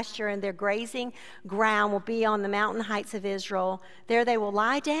good pasture, and their grazing ground will be on the mountain heights of Israel. There they will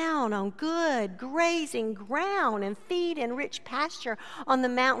lie down on good grazing ground and feed in rich pasture on the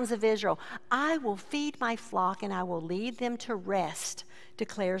mountains of Israel. I will feed my flock and I will lead them to rest,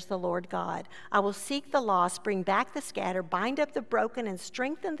 declares the Lord God. I will seek the lost, bring back the scattered, bind up the broken, and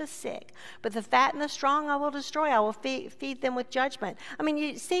strengthen the sick. But the fat and the strong I will destroy. I will feed them with judgment. I mean,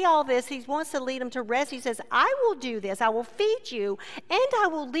 you see all this. He wants to lead them to rest. He says, I will do this. I will feed you, and I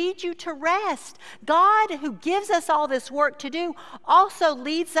will lead you to rest. God, who gives us all this work to do, also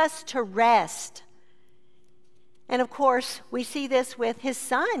leads us to rest. And of course, we see this with his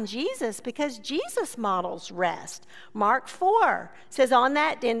son, Jesus, because Jesus models rest. Mark 4 says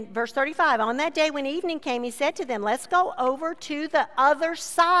in verse 35, on that day when evening came, he said to them, let's go over to the other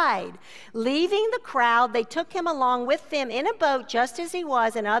side. Leaving the crowd, they took him along with them in a boat just as he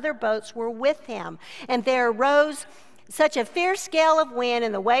was, and other boats were with him. And there arose such a fierce gale of wind,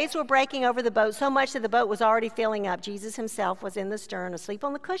 and the waves were breaking over the boat so much that the boat was already filling up. Jesus himself was in the stern, asleep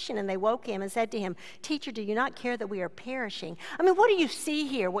on the cushion, and they woke him and said to him, Teacher, do you not care that we are perishing? I mean, what do you see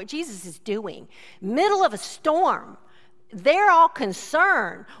here, what Jesus is doing? Middle of a storm. They're all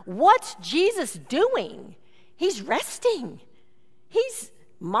concerned. What's Jesus doing? He's resting. He's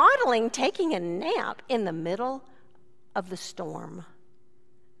modeling taking a nap in the middle of the storm.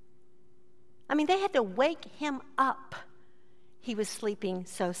 I mean, they had to wake him up. He was sleeping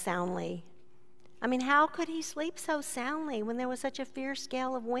so soundly. I mean, how could he sleep so soundly when there was such a fierce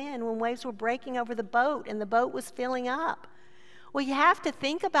gale of wind, when waves were breaking over the boat and the boat was filling up? Well, you have to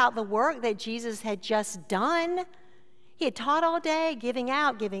think about the work that Jesus had just done. He had taught all day, giving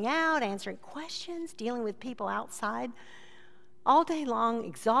out, answering questions, dealing with people outside all day long,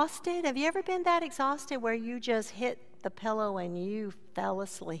 exhausted. Have you ever been that exhausted where you just hit the pillow and you fell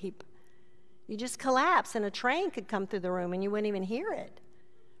asleep? You just collapse and a train could come through the room and you wouldn't even hear it.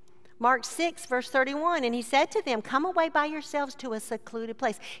 Mark 6, verse 31, and he said to them, come away by yourselves to a secluded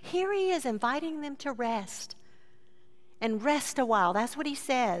place. Here he is inviting them to rest. And rest a while. That's what he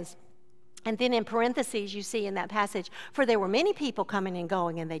says. And then in parentheses, you see in that passage, for there were many people coming and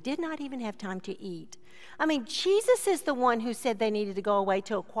going, and they did not even have time to eat. I mean, Jesus is the one who said they needed to go away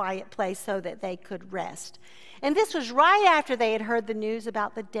to a quiet place so that they could rest. And this was right after they had heard the news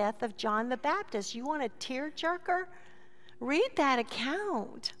about the death of John the Baptist. You want a tearjerker? Read that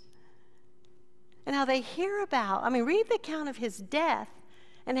account. And how they hear read the account of his death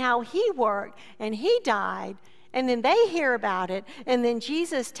and how he worked and he died. And then they hear about it. And then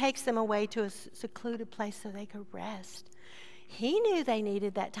Jesus takes them away to a secluded place so they could rest. He knew they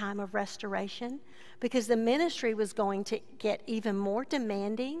needed that time of restoration because the ministry was going to get even more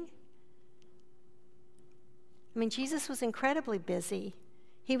demanding. I mean, Jesus was incredibly busy.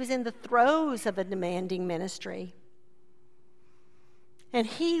 He was in the throes of a demanding ministry. And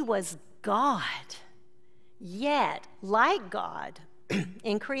he was God, yet, like God,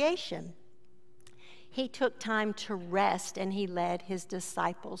 in creation, he took time to rest, and he led his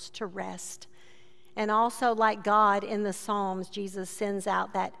disciples to rest. And also, like God in the Psalms, Jesus sends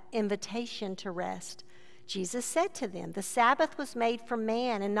out that invitation to rest. Jesus said to them, the Sabbath was made for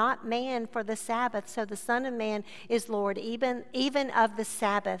man, and not man for the Sabbath. So the Son of Man is Lord, even of the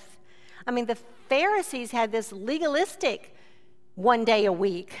Sabbath. I mean, the Pharisees had this legalistic one day a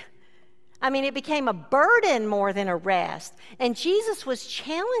week. I mean, it became a burden more than a rest. And Jesus was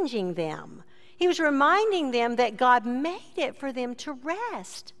challenging them. He was reminding them that God made it for them to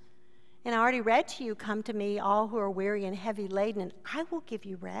rest. And I already read to you, come to me, all who are weary and heavy laden, and I will give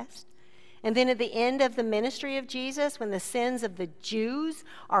you rest. And then at the end of the ministry of Jesus, when the sins of the Jews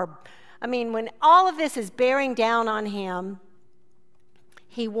when all of this is bearing down on him,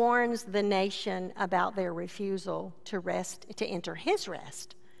 he warns the nation about their refusal to rest, to enter his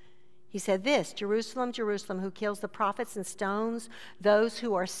rest. He said this, Jerusalem, Jerusalem, who kills the prophets and stones those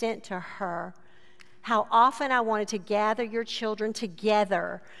who are sent to her. How often I wanted to gather your children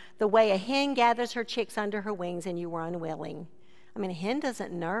together the way a hen gathers her chicks under her wings, and you were unwilling. I mean, a hen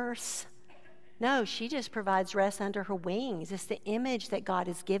doesn't nurse. No, she just provides rest under her wings. It's the image that God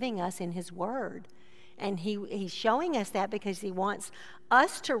is giving us in his word. And he's showing us that because he wants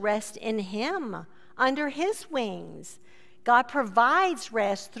us to rest in him, under his wings. God provides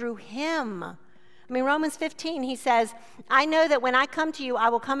rest through him. I mean, Romans 15, he says, I know that when I come to you, I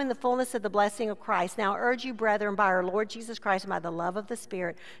will come in the fullness of the blessing of Christ. Now I urge you, brethren, by our Lord Jesus Christ and by the love of the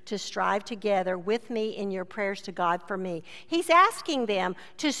Spirit, to strive together with me in your prayers to God for me. He's asking them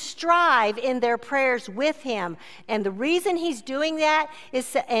to strive in their prayers with him. And the reason he's doing that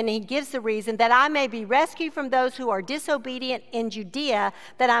is, and he gives the reason, that I may be rescued from those who are disobedient in Judea,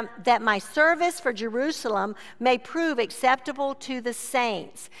 that my service for Jerusalem may prove acceptable to the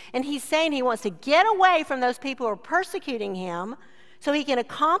saints. And he's saying he wants to get away from those people who are persecuting him so he can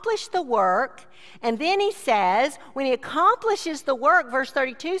accomplish the work. And then he says, when he accomplishes the work, verse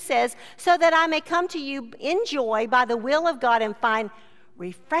 32 says, so that I may come to you in joy by the will of God and find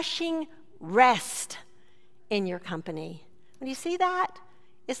refreshing rest in your company. When you see that,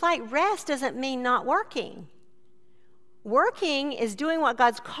 it's like rest doesn't mean not working. Working is doing what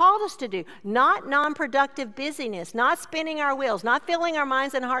God's called us to do, not non-productive busyness, not spinning our wheels, not filling our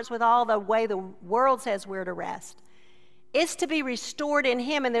minds and hearts with all the way the world says we're to rest. is to be restored in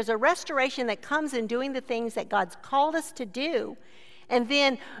him, and there's a restoration that comes in doing the things that God's called us to do. And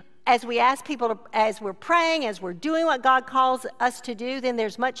then as we ask people to, as we're praying, as we're doing what God calls us to do, then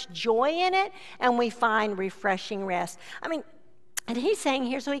there's much joy in it, and we find refreshing rest. I mean, and he's saying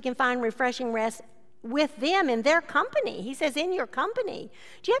here so he can find refreshing rest with them in their company. He says, in your company.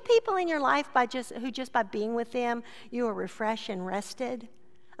 Do you have people in your life who just by being with them, you are refreshed and rested?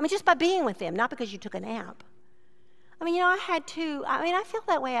 I mean, just by being with them, not because you took a nap. I mean, I feel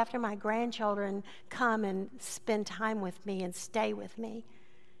that way after my grandchildren come and spend time with me and stay with me.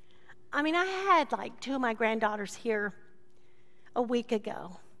 I mean, I had like 2 of my granddaughters here a week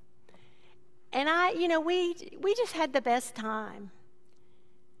ago. And we just had the best time.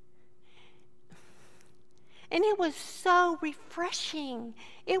 And it was so refreshing.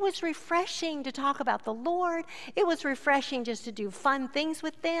 It was refreshing to talk about the Lord. It was refreshing just to do fun things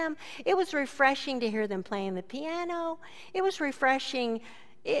with them. It was refreshing to hear them playing the piano. It was refreshing.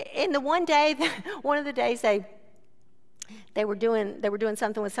 In the one day, one of the days they were doing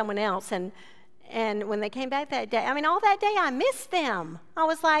something with someone else, and when they came back that day, I mean, all that day I missed them. I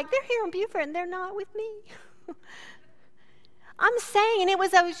was like, they're here in Beaufort and they're not with me. I'm saying, and it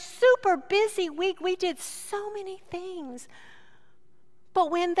was a super busy week. We did so many things.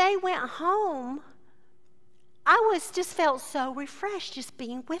 But when they went home, I just felt so refreshed just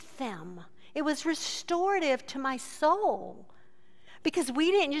being with them. It was restorative to my soul. Because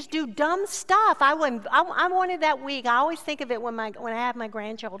we didn't just do dumb stuff. I wanted that week. I always think of it when I have my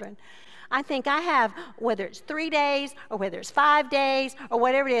grandchildren. I think I have, whether it's 3 days or whether it's 5 days or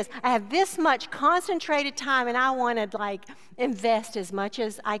whatever it is, I have this much concentrated time, and I want to invest as much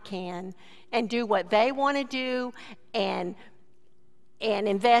as I can and do what they want to do and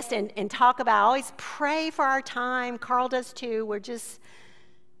invest and talk about. I always pray for our time. Carl does too.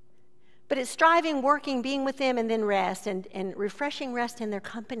 But it's striving, working, being with them, and then rest and refreshing rest in their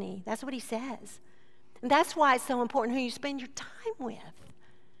company. That's what he says. And that's why it's so important who you spend your time with.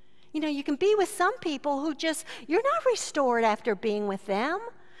 You can be with some people who you're not restored after being with them.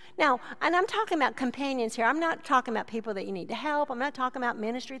 Now, and I'm talking about companions here. I'm not talking about people that you need to help. I'm not talking about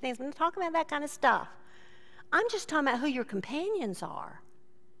ministry things. I'm not talking about that kind of stuff. I'm just talking about who your companions are.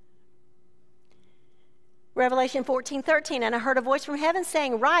 Revelation 14:13, and I heard a voice from heaven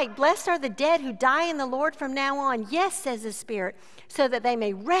saying, "Write, blessed are the dead who die in the Lord from now on. Yes, says the Spirit, so that they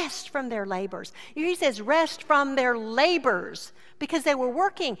may rest from their labors." He says rest from their labors because they were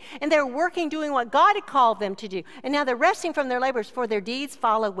working, and they were working doing what God had called them to do. And now they're resting from their labors, for their deeds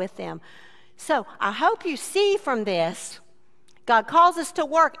follow with them. So I hope you see from this, God calls us to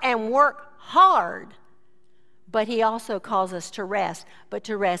work and work hard, but he also calls us to rest, but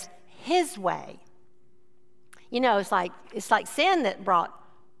to rest his way. It's like sin that brought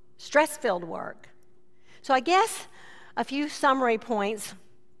stress-filled work. So I guess a few summary points,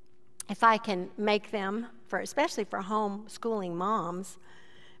 if I can make them, especially for homeschooling moms.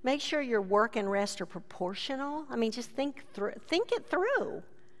 Make sure your work and rest are proportional. I mean, just think it through.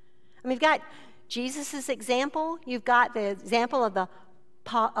 I mean, you've got Jesus' example. You've got the example of the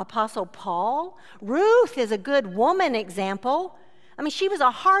Apostle Paul. Ruth is a good woman example. I mean, she was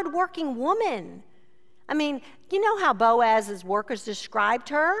a hard-working woman. I mean, you know how Boaz's workers described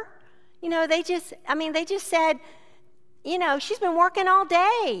her? They just said, she's been working all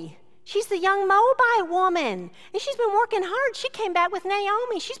day. She's the young Moabite woman, and she's been working hard. She came back with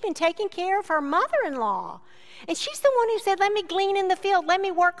Naomi. She's been taking care of her mother-in-law. And she's the one who said, let me glean in the field, let me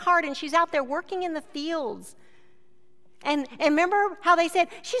work hard, and she's out there working in the fields. And remember how they said,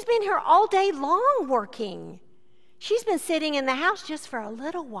 she's been here all day long working. She's been sitting in the house just for a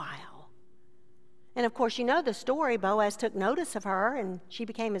little while. And of course, you know the story. Boaz took notice of her, and she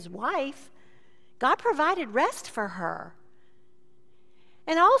became his wife. God provided rest for her.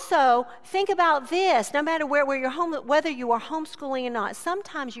 And also, think about this. No matter where you're home, whether you are homeschooling or not,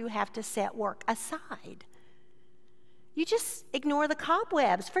 sometimes you have to set work aside. You just ignore the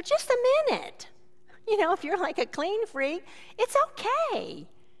cobwebs for just a minute. If you're like a clean freak, it's okay.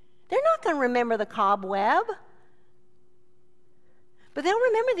 They're not going to remember the cobweb. But they'll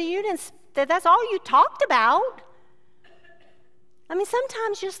remember that's all you talked about. I mean,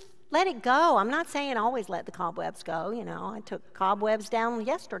 sometimes just let it go. I'm not saying always let the cobwebs go. I took cobwebs down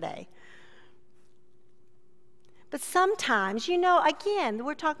yesterday. But sometimes, again,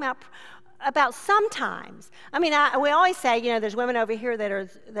 we're talking about sometimes. I mean, we always say, there's women over here that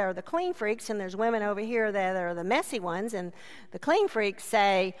are the clean freaks, and there's women over here that are the messy ones. And the clean freaks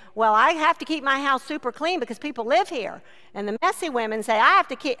say, well, I have to keep my house super clean because people live here. And the messy women say,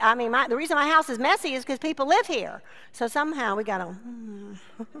 the reason my house is messy is because people live here. So somehow we got to...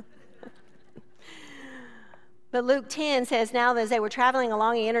 But Luke 10 says, now as they were traveling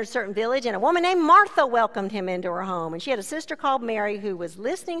along, he entered a certain village, and a woman named Martha welcomed him into her home. And she had a sister called Mary who was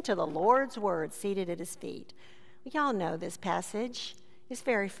listening to the Lord's word seated at his feet. Y'all know this passage. It's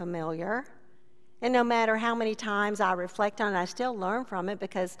very familiar. And no matter how many times I reflect on it, I still learn from it,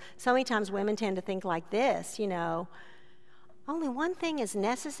 because so many times women tend to think like this, only one thing is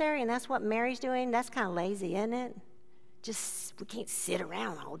necessary, and that's what Mary's doing. That's kind of lazy, isn't it? We can't sit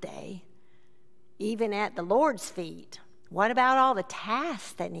around all day, even at the Lord's feet. What about all the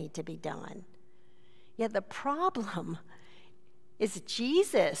tasks that need to be done? Yet the problem is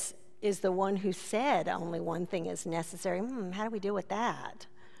Jesus is the one who said only one thing is necessary. How do we deal with that?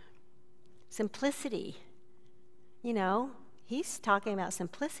 Simplicity. He's talking about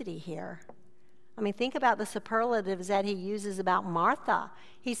simplicity here. Think about the superlatives that he uses about Martha.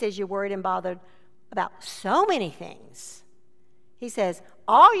 He says, you're worried and bothered about so many things. He says,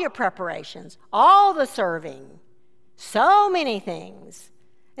 all your preparations, all the serving, so many things.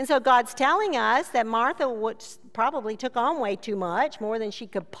 And so God's telling us that Martha probably took on way too much, more than she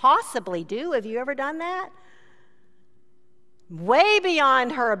could possibly do. Have you ever done that? Way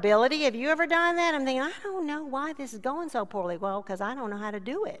beyond her ability. Have you ever done that? I'm thinking, I don't know why this is going so poorly. Well, because I don't know how to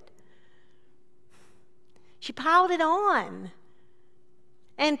do it. She piled it on.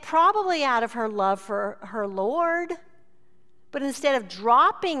 And probably out of her love for her Lord. But instead of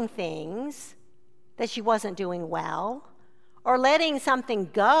dropping things that she wasn't doing well, or letting something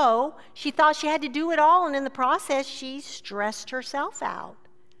go, she thought she had to do it all. And in the process, she stressed herself out.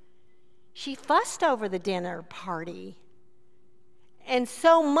 She fussed over the dinner party. And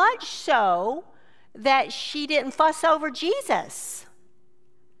so much so that she didn't fuss over Jesus.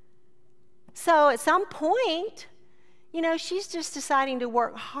 So at some point, she's just deciding to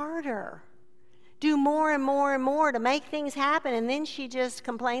work harder, do more and more and more to make things happen, and then she just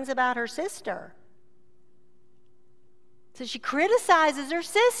complains about her sister. So she criticizes her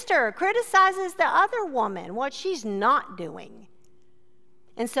sister, criticizes the other woman, what she's not doing.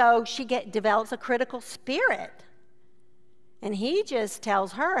 And so she develops a critical spirit. And he just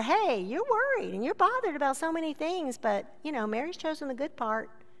tells her, hey, you're worried and you're bothered about so many things, but, Mary's chosen the good part.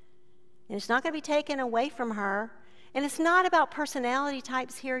 And it's not going to be taken away from her. And it's not about personality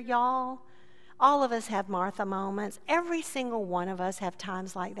types here, y'all. All of us have Martha moments. Every single one of us have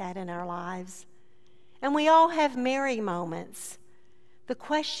times like that in our lives. And we all have Mary moments. The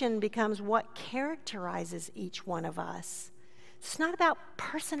question becomes, what characterizes each one of us? It's not about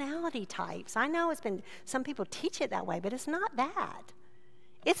personality types. I know some people teach it that way, but it's not that.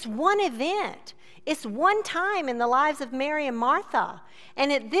 It's one event. It's one time in the lives of Mary and Martha.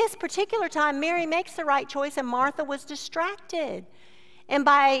 And at this particular time, Mary makes the right choice and Martha was distracted. And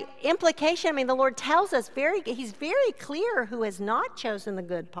by implication, the Lord tells us he's very clear who has not chosen the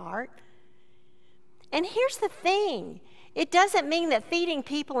good part. And here's the thing. It doesn't mean that feeding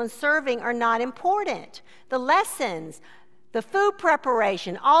people and serving are not important. The lessons, the food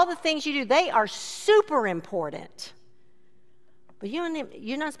preparation, all the things you do, they are super important. But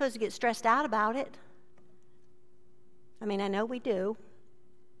you're not supposed to get stressed out about it. I know we do.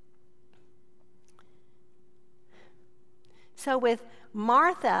 So with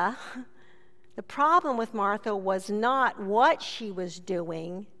Martha, the problem with Martha was not what she was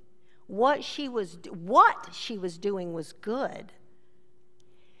doing. What she was doing was good.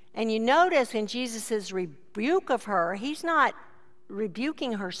 And you notice in Jesus' rebuke of her, he's not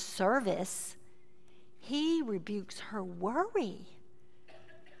rebuking her service. He rebukes her worry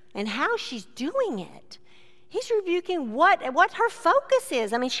and how she's doing it. He's rebuking what her focus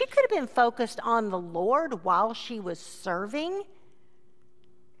is. She could have been focused on the Lord while she was serving.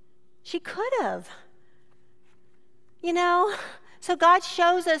 She could have. So God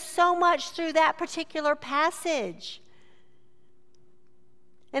shows us so much through that particular passage.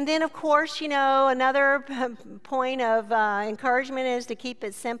 And then, of course, another point of encouragement is to keep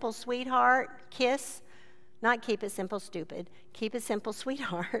it simple, sweetheart. Kiss. Not keep it simple, stupid. Keep it simple,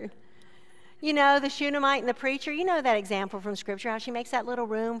 sweetheart. The Shunammite and the preacher, that example from Scripture, how she makes that little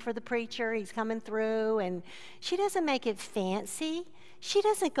room for the preacher. He's coming through, and she doesn't make it fancy. She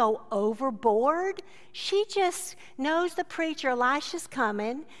doesn't go overboard. She just knows the preacher, Elisha's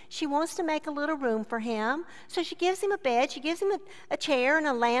coming. She wants to make a little room for him. So she gives him a bed. She gives him a chair and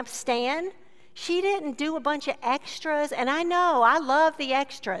a lampstand. She didn't do a bunch of extras. And I know, I love the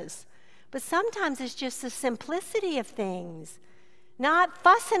extras. But sometimes it's just the simplicity of things. Not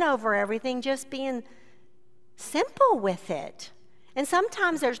fussing over everything, just being simple with it. And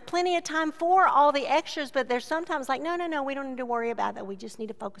sometimes there's plenty of time for all the extras, but there's sometimes like, no, we don't need to worry about that. We just need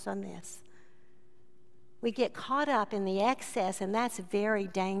to focus on this. We get caught up in the excess, and that's very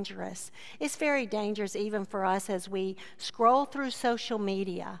dangerous. It's very dangerous even for us as we scroll through social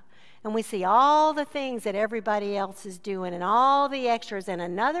media and we see all the things that everybody else is doing and all the extras in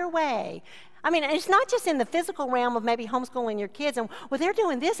another way. I mean, it's not just in the physical realm of maybe homeschooling your kids and, well, they're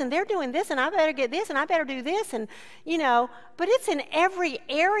doing this and they're doing this and I better get this and I better do this and, but it's in every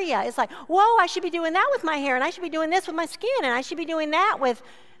area. It's like, whoa, I should be doing that with my hair and I should be doing this with my skin and I should be doing that with,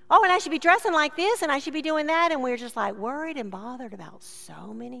 and I should be dressing like this and I should be doing that. And we're just like worried and bothered about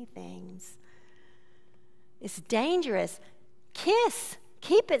so many things. It's dangerous. Kiss.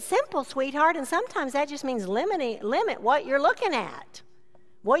 Keep it simple, sweetheart. And sometimes that just means limit what you're looking at,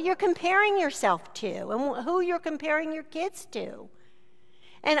 what you're comparing yourself to, and who you're comparing your kids to.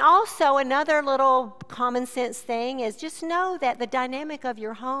 And also another little common sense thing is just know that the dynamic of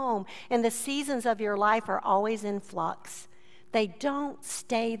your home and the seasons of your life are always in flux. They don't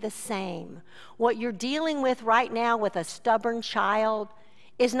stay the same. What you're dealing with right now with a stubborn child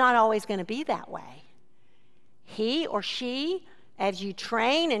is not always going to be that way. He or she, as you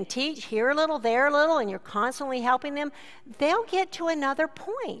train and teach here a little, there a little, and you're constantly helping them, they'll get to another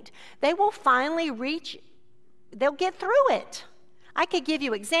point. They will finally they'll get through it. I could give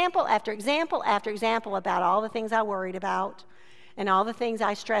you example after example after example about all the things I worried about and all the things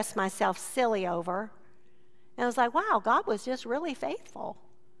I stressed myself silly over. And I was like, wow, God was just really faithful.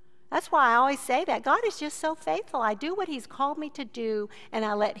 That's why I always say that. God is just so faithful. I do what he's called me to do, and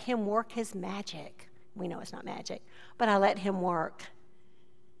I let him work his magic. We know it's not magic, but I let him work.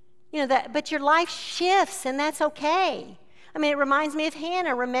 But your life shifts, and that's okay. I mean, it reminds me of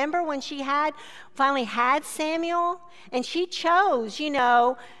Hannah. Remember when she finally had Samuel? And she chose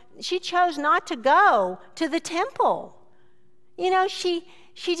not to go to the temple.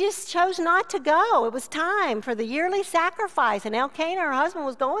 She just chose not to go. It was time for the yearly sacrifice, and Elkanah, her husband,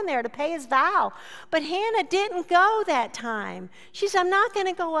 was going there to pay his vow. But Hannah didn't go that time. She said, I'm not going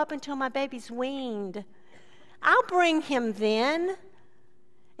to go up until my baby's weaned. I'll bring him then.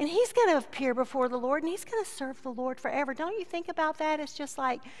 And he's going to appear before the Lord, and he's going to serve the Lord forever. Don't you think about that? It's just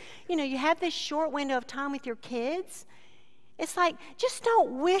like, you have this short window of time with your kids. It's like, just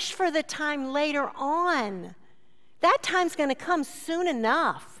don't wish for the time later on. That time's going to come soon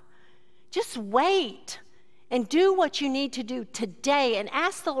enough. Just wait and do what you need to do today and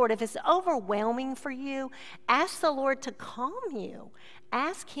ask the Lord. If it's overwhelming for you, ask the Lord to calm you.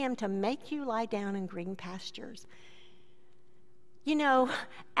 Ask him to make you lie down in green pastures.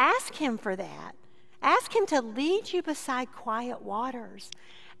 Ask him for that. Ask him to lead you beside quiet waters.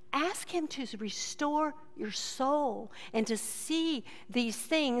 Ask him to restore your soul and to see these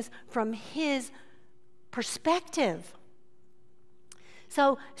things from his perspective.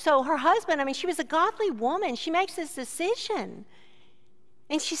 So her husband, she was a godly woman. She makes this decision.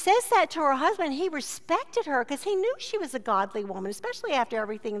 And she says that to her husband. He respected her because he knew she was a godly woman, especially after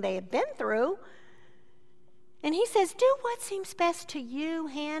everything they had been through. And he says, do what seems best to you,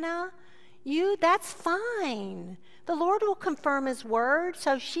 Hannah. That's fine. The Lord will confirm his word.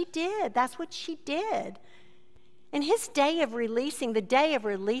 So she did. That's what she did. And the day of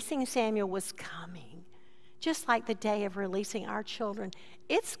releasing Samuel was coming. Just like the day of releasing our children.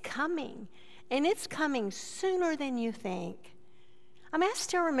 It's coming. And it's coming sooner than you think. I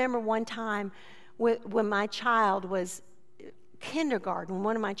still remember one time when my child was kindergarten,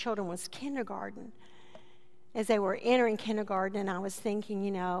 one of my children was kindergarten. As they were entering kindergarten, and I was thinking,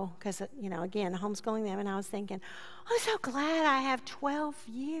 because, again, homeschooling them, and I was thinking, I'm so glad I have 12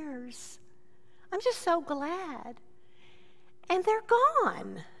 years. I'm just so glad. And they're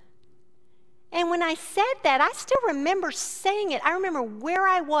gone. And when I said that, I still remember saying it. I remember where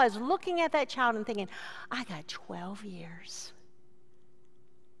I was looking at that child and thinking, I got 12 years.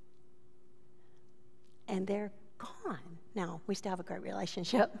 And they're gone. Now, we still have a great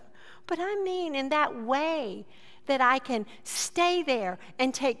relationship. But in that way that I can stay there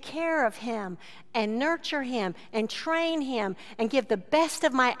and take care of him and nurture him and train him and give the best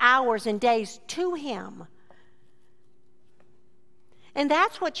of my hours and days to him. And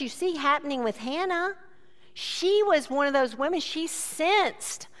that's what you see happening with Hannah. She was one of those women, she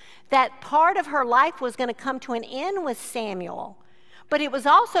sensed that part of her life was going to come to an end with Samuel. But it was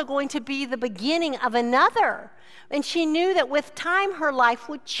also going to be the beginning of another. And she knew that with time, her life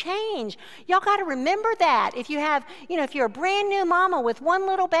would change. Y'all got to remember that. If you're a brand new mama with one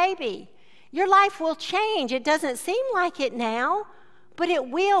little baby, your life will change. It doesn't seem like it now, but it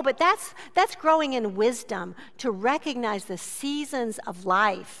will. But that's growing in wisdom to recognize the seasons of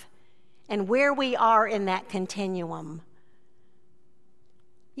life and where we are in that continuum.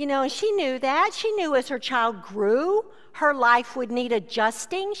 And she knew that. She knew as her child grew, her life would need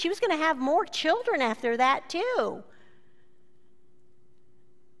adjusting. She was going to have more children after that, too.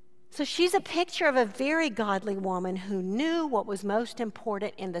 So she's a picture of a very godly woman who knew what was most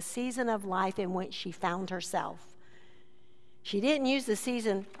important in the season of life in which she found herself. She didn't use the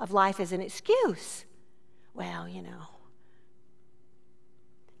season of life as an excuse. Well,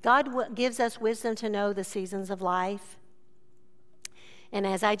 God gives us wisdom to know the seasons of life. And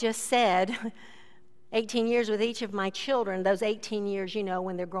as I just said, 18 years with each of my children, those 18 years,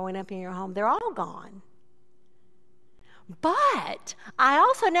 when they're growing up in your home, they're all gone. But I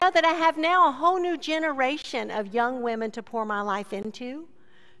also know that I have now a whole new generation of young women to pour my life into,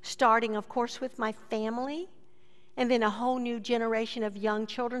 starting, of course, with my family, and then a whole new generation of young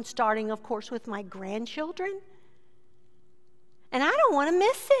children, starting, of course, with my grandchildren. And I don't want to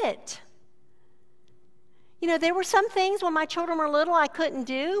miss it. There were some things when my children were little I couldn't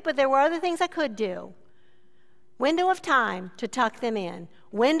do, but there were other things I could do. Window of time to tuck them in.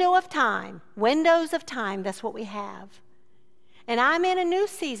 Windows of time, that's what we have. And I'm in a new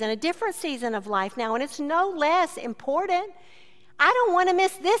season, a different season of life now, and it's no less important. I don't want to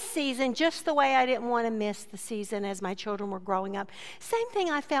miss this season just the way I didn't want to miss the season as my children were growing up. Same thing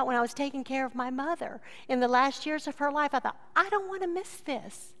I felt when I was taking care of my mother in the last years of her life. I thought, I don't want to miss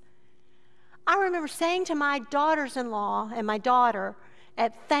this. I remember saying to my daughters-in-law and my daughter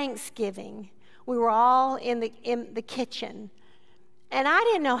at Thanksgiving, we were all in the kitchen, and I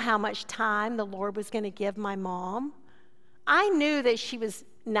didn't know how much time the Lord was going to give my mom. I knew that she was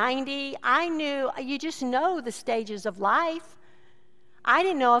 90. I knew, you just know the stages of life. I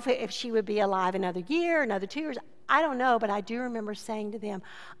didn't know if she would be alive another year, another 2 years. I don't know, but I do remember saying to them,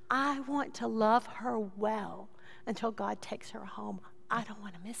 I want to love her well until God takes her home. I don't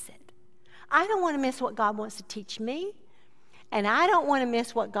want to miss it. I don't want to miss what God wants to teach me, and I don't want to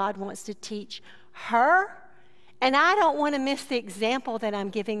miss what God wants to teach her, and I don't want to miss the example that I'm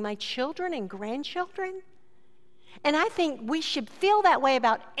giving my children and grandchildren. And I think we should feel that way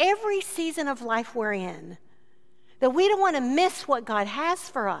about every season of life we're in, that we don't want to miss what God has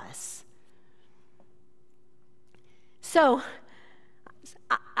for us. So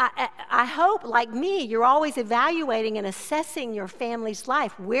I hope, like me, you're always evaluating and assessing your family's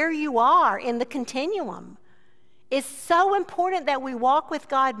life, where you are in the continuum. It's so important that we walk with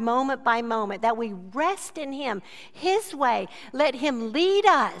God moment by moment, that we rest in Him, His way. Let Him lead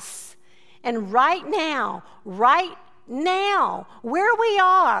us. And right now, where we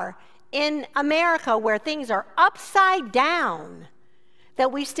are in America, where things are upside down,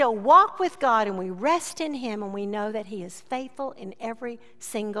 that we still walk with God and we rest in Him and we know that He is faithful in every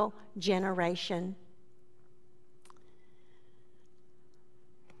single generation.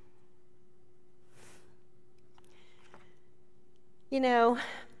 I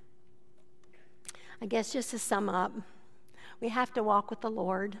guess just to sum up, we have to walk with the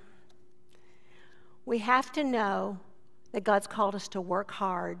Lord. We have to know that God's called us to work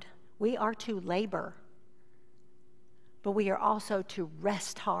hard. We are to labor, but we are also to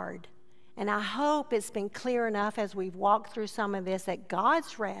rest hard. And I hope it's been clear enough as we've walked through some of this that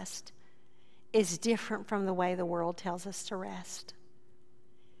God's rest is different from the way the world tells us to rest.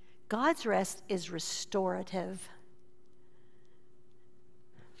 God's rest is restorative.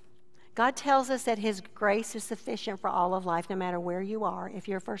 God tells us that His grace is sufficient for all of life, no matter where you are. If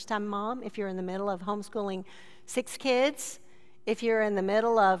you're a first-time mom, if you're in the middle of homeschooling 6 kids, if you're in the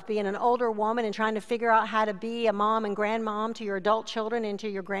middle of being an older woman and trying to figure out how to be a mom and grandmom to your adult children and to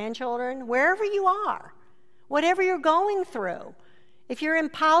your grandchildren, wherever you are, whatever you're going through, if you're in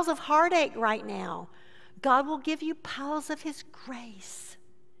piles of heartache right now, God will give you piles of His grace.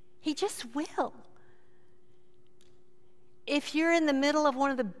 He just will. If you're in the middle of one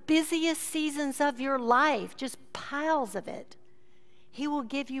of the busiest seasons of your life, just piles of it, He will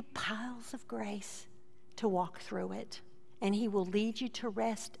give you piles of grace to walk through it, and He will lead you to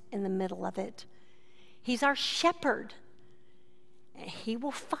rest in the middle of it. He's our shepherd, and He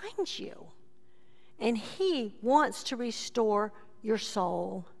will find you, and He wants to restore your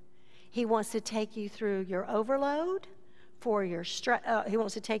soul. He wants to take you through your overload, He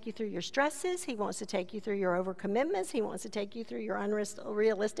wants to take you through your stresses. He wants to take you through your overcommitments. He wants to take you through your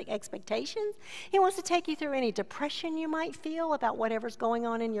unrealistic expectations. He wants to take you through any depression you might feel about whatever's going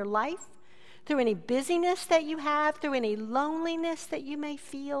on in your life, through any busyness that you have, through any loneliness that you may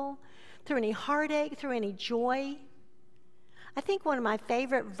feel, through any heartache, through any joy. I think one of my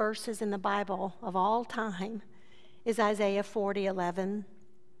favorite verses in the Bible of all time is Isaiah 40:11.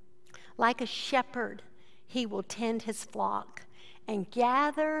 Like a shepherd, He will tend His flock and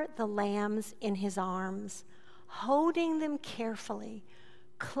gather the lambs in His arms, holding them carefully,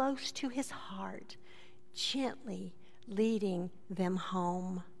 close to his heart, gently leading them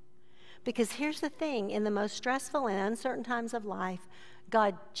home. Because here's the thing, in the most stressful and uncertain times of life,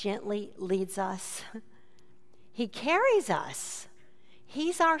 God gently leads us. He carries us.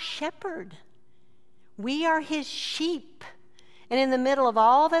 He's our shepherd. We are his sheep. And in the middle of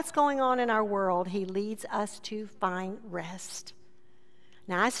all that's going on in our world, he leads us to find rest.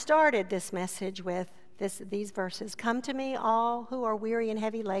 Now, I started this message with these verses. Come to me, all who are weary and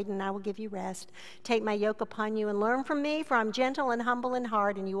heavy laden, and I will give you rest. Take my yoke upon you and learn from me, for I'm gentle and humble in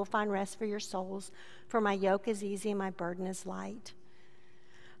heart, and you will find rest for your souls. For my yoke is easy and my burden is light.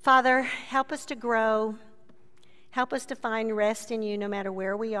 Father, help us to grow. Help us to find rest in you no matter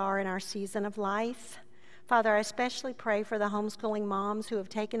where we are in our season of life. Father, I especially pray for the homeschooling moms who have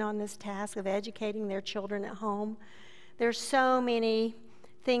taken on this task of educating their children at home. There's so many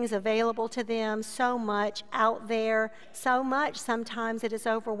things available to them, so much out there, so much sometimes it is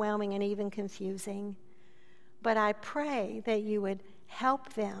overwhelming and even confusing. But I pray that you would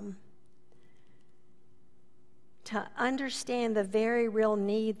help them to understand the very real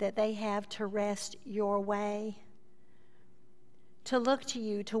need that they have to rest your way, to look to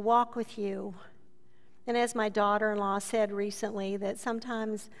you, to walk with you. And as my daughter-in-law said recently, that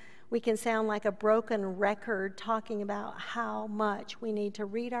sometimes we can sound like a broken record talking about how much we need to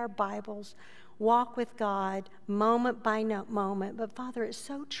read our Bibles, walk with God moment by moment. But Father, it's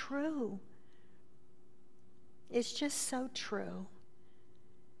so true. It's just so true.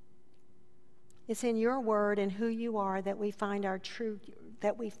 It's in your word and who you are that we find our true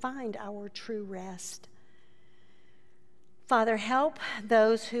rest. Father, help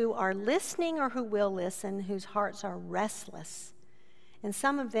those who are listening or who will listen, whose hearts are restless. And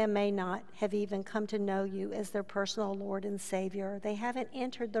some of them may not have even come to know you as their personal Lord and Savior. They haven't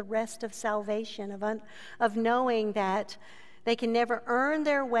entered the rest of salvation, of knowing that they can never earn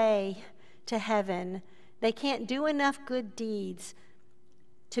their way to heaven. They can't do enough good deeds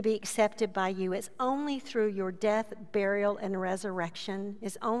to be accepted by you. It's only through your death, burial, and resurrection.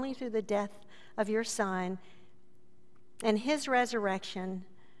 It's only through the death of your Son and his resurrection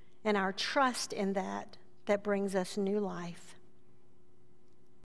and our trust in that brings us new life.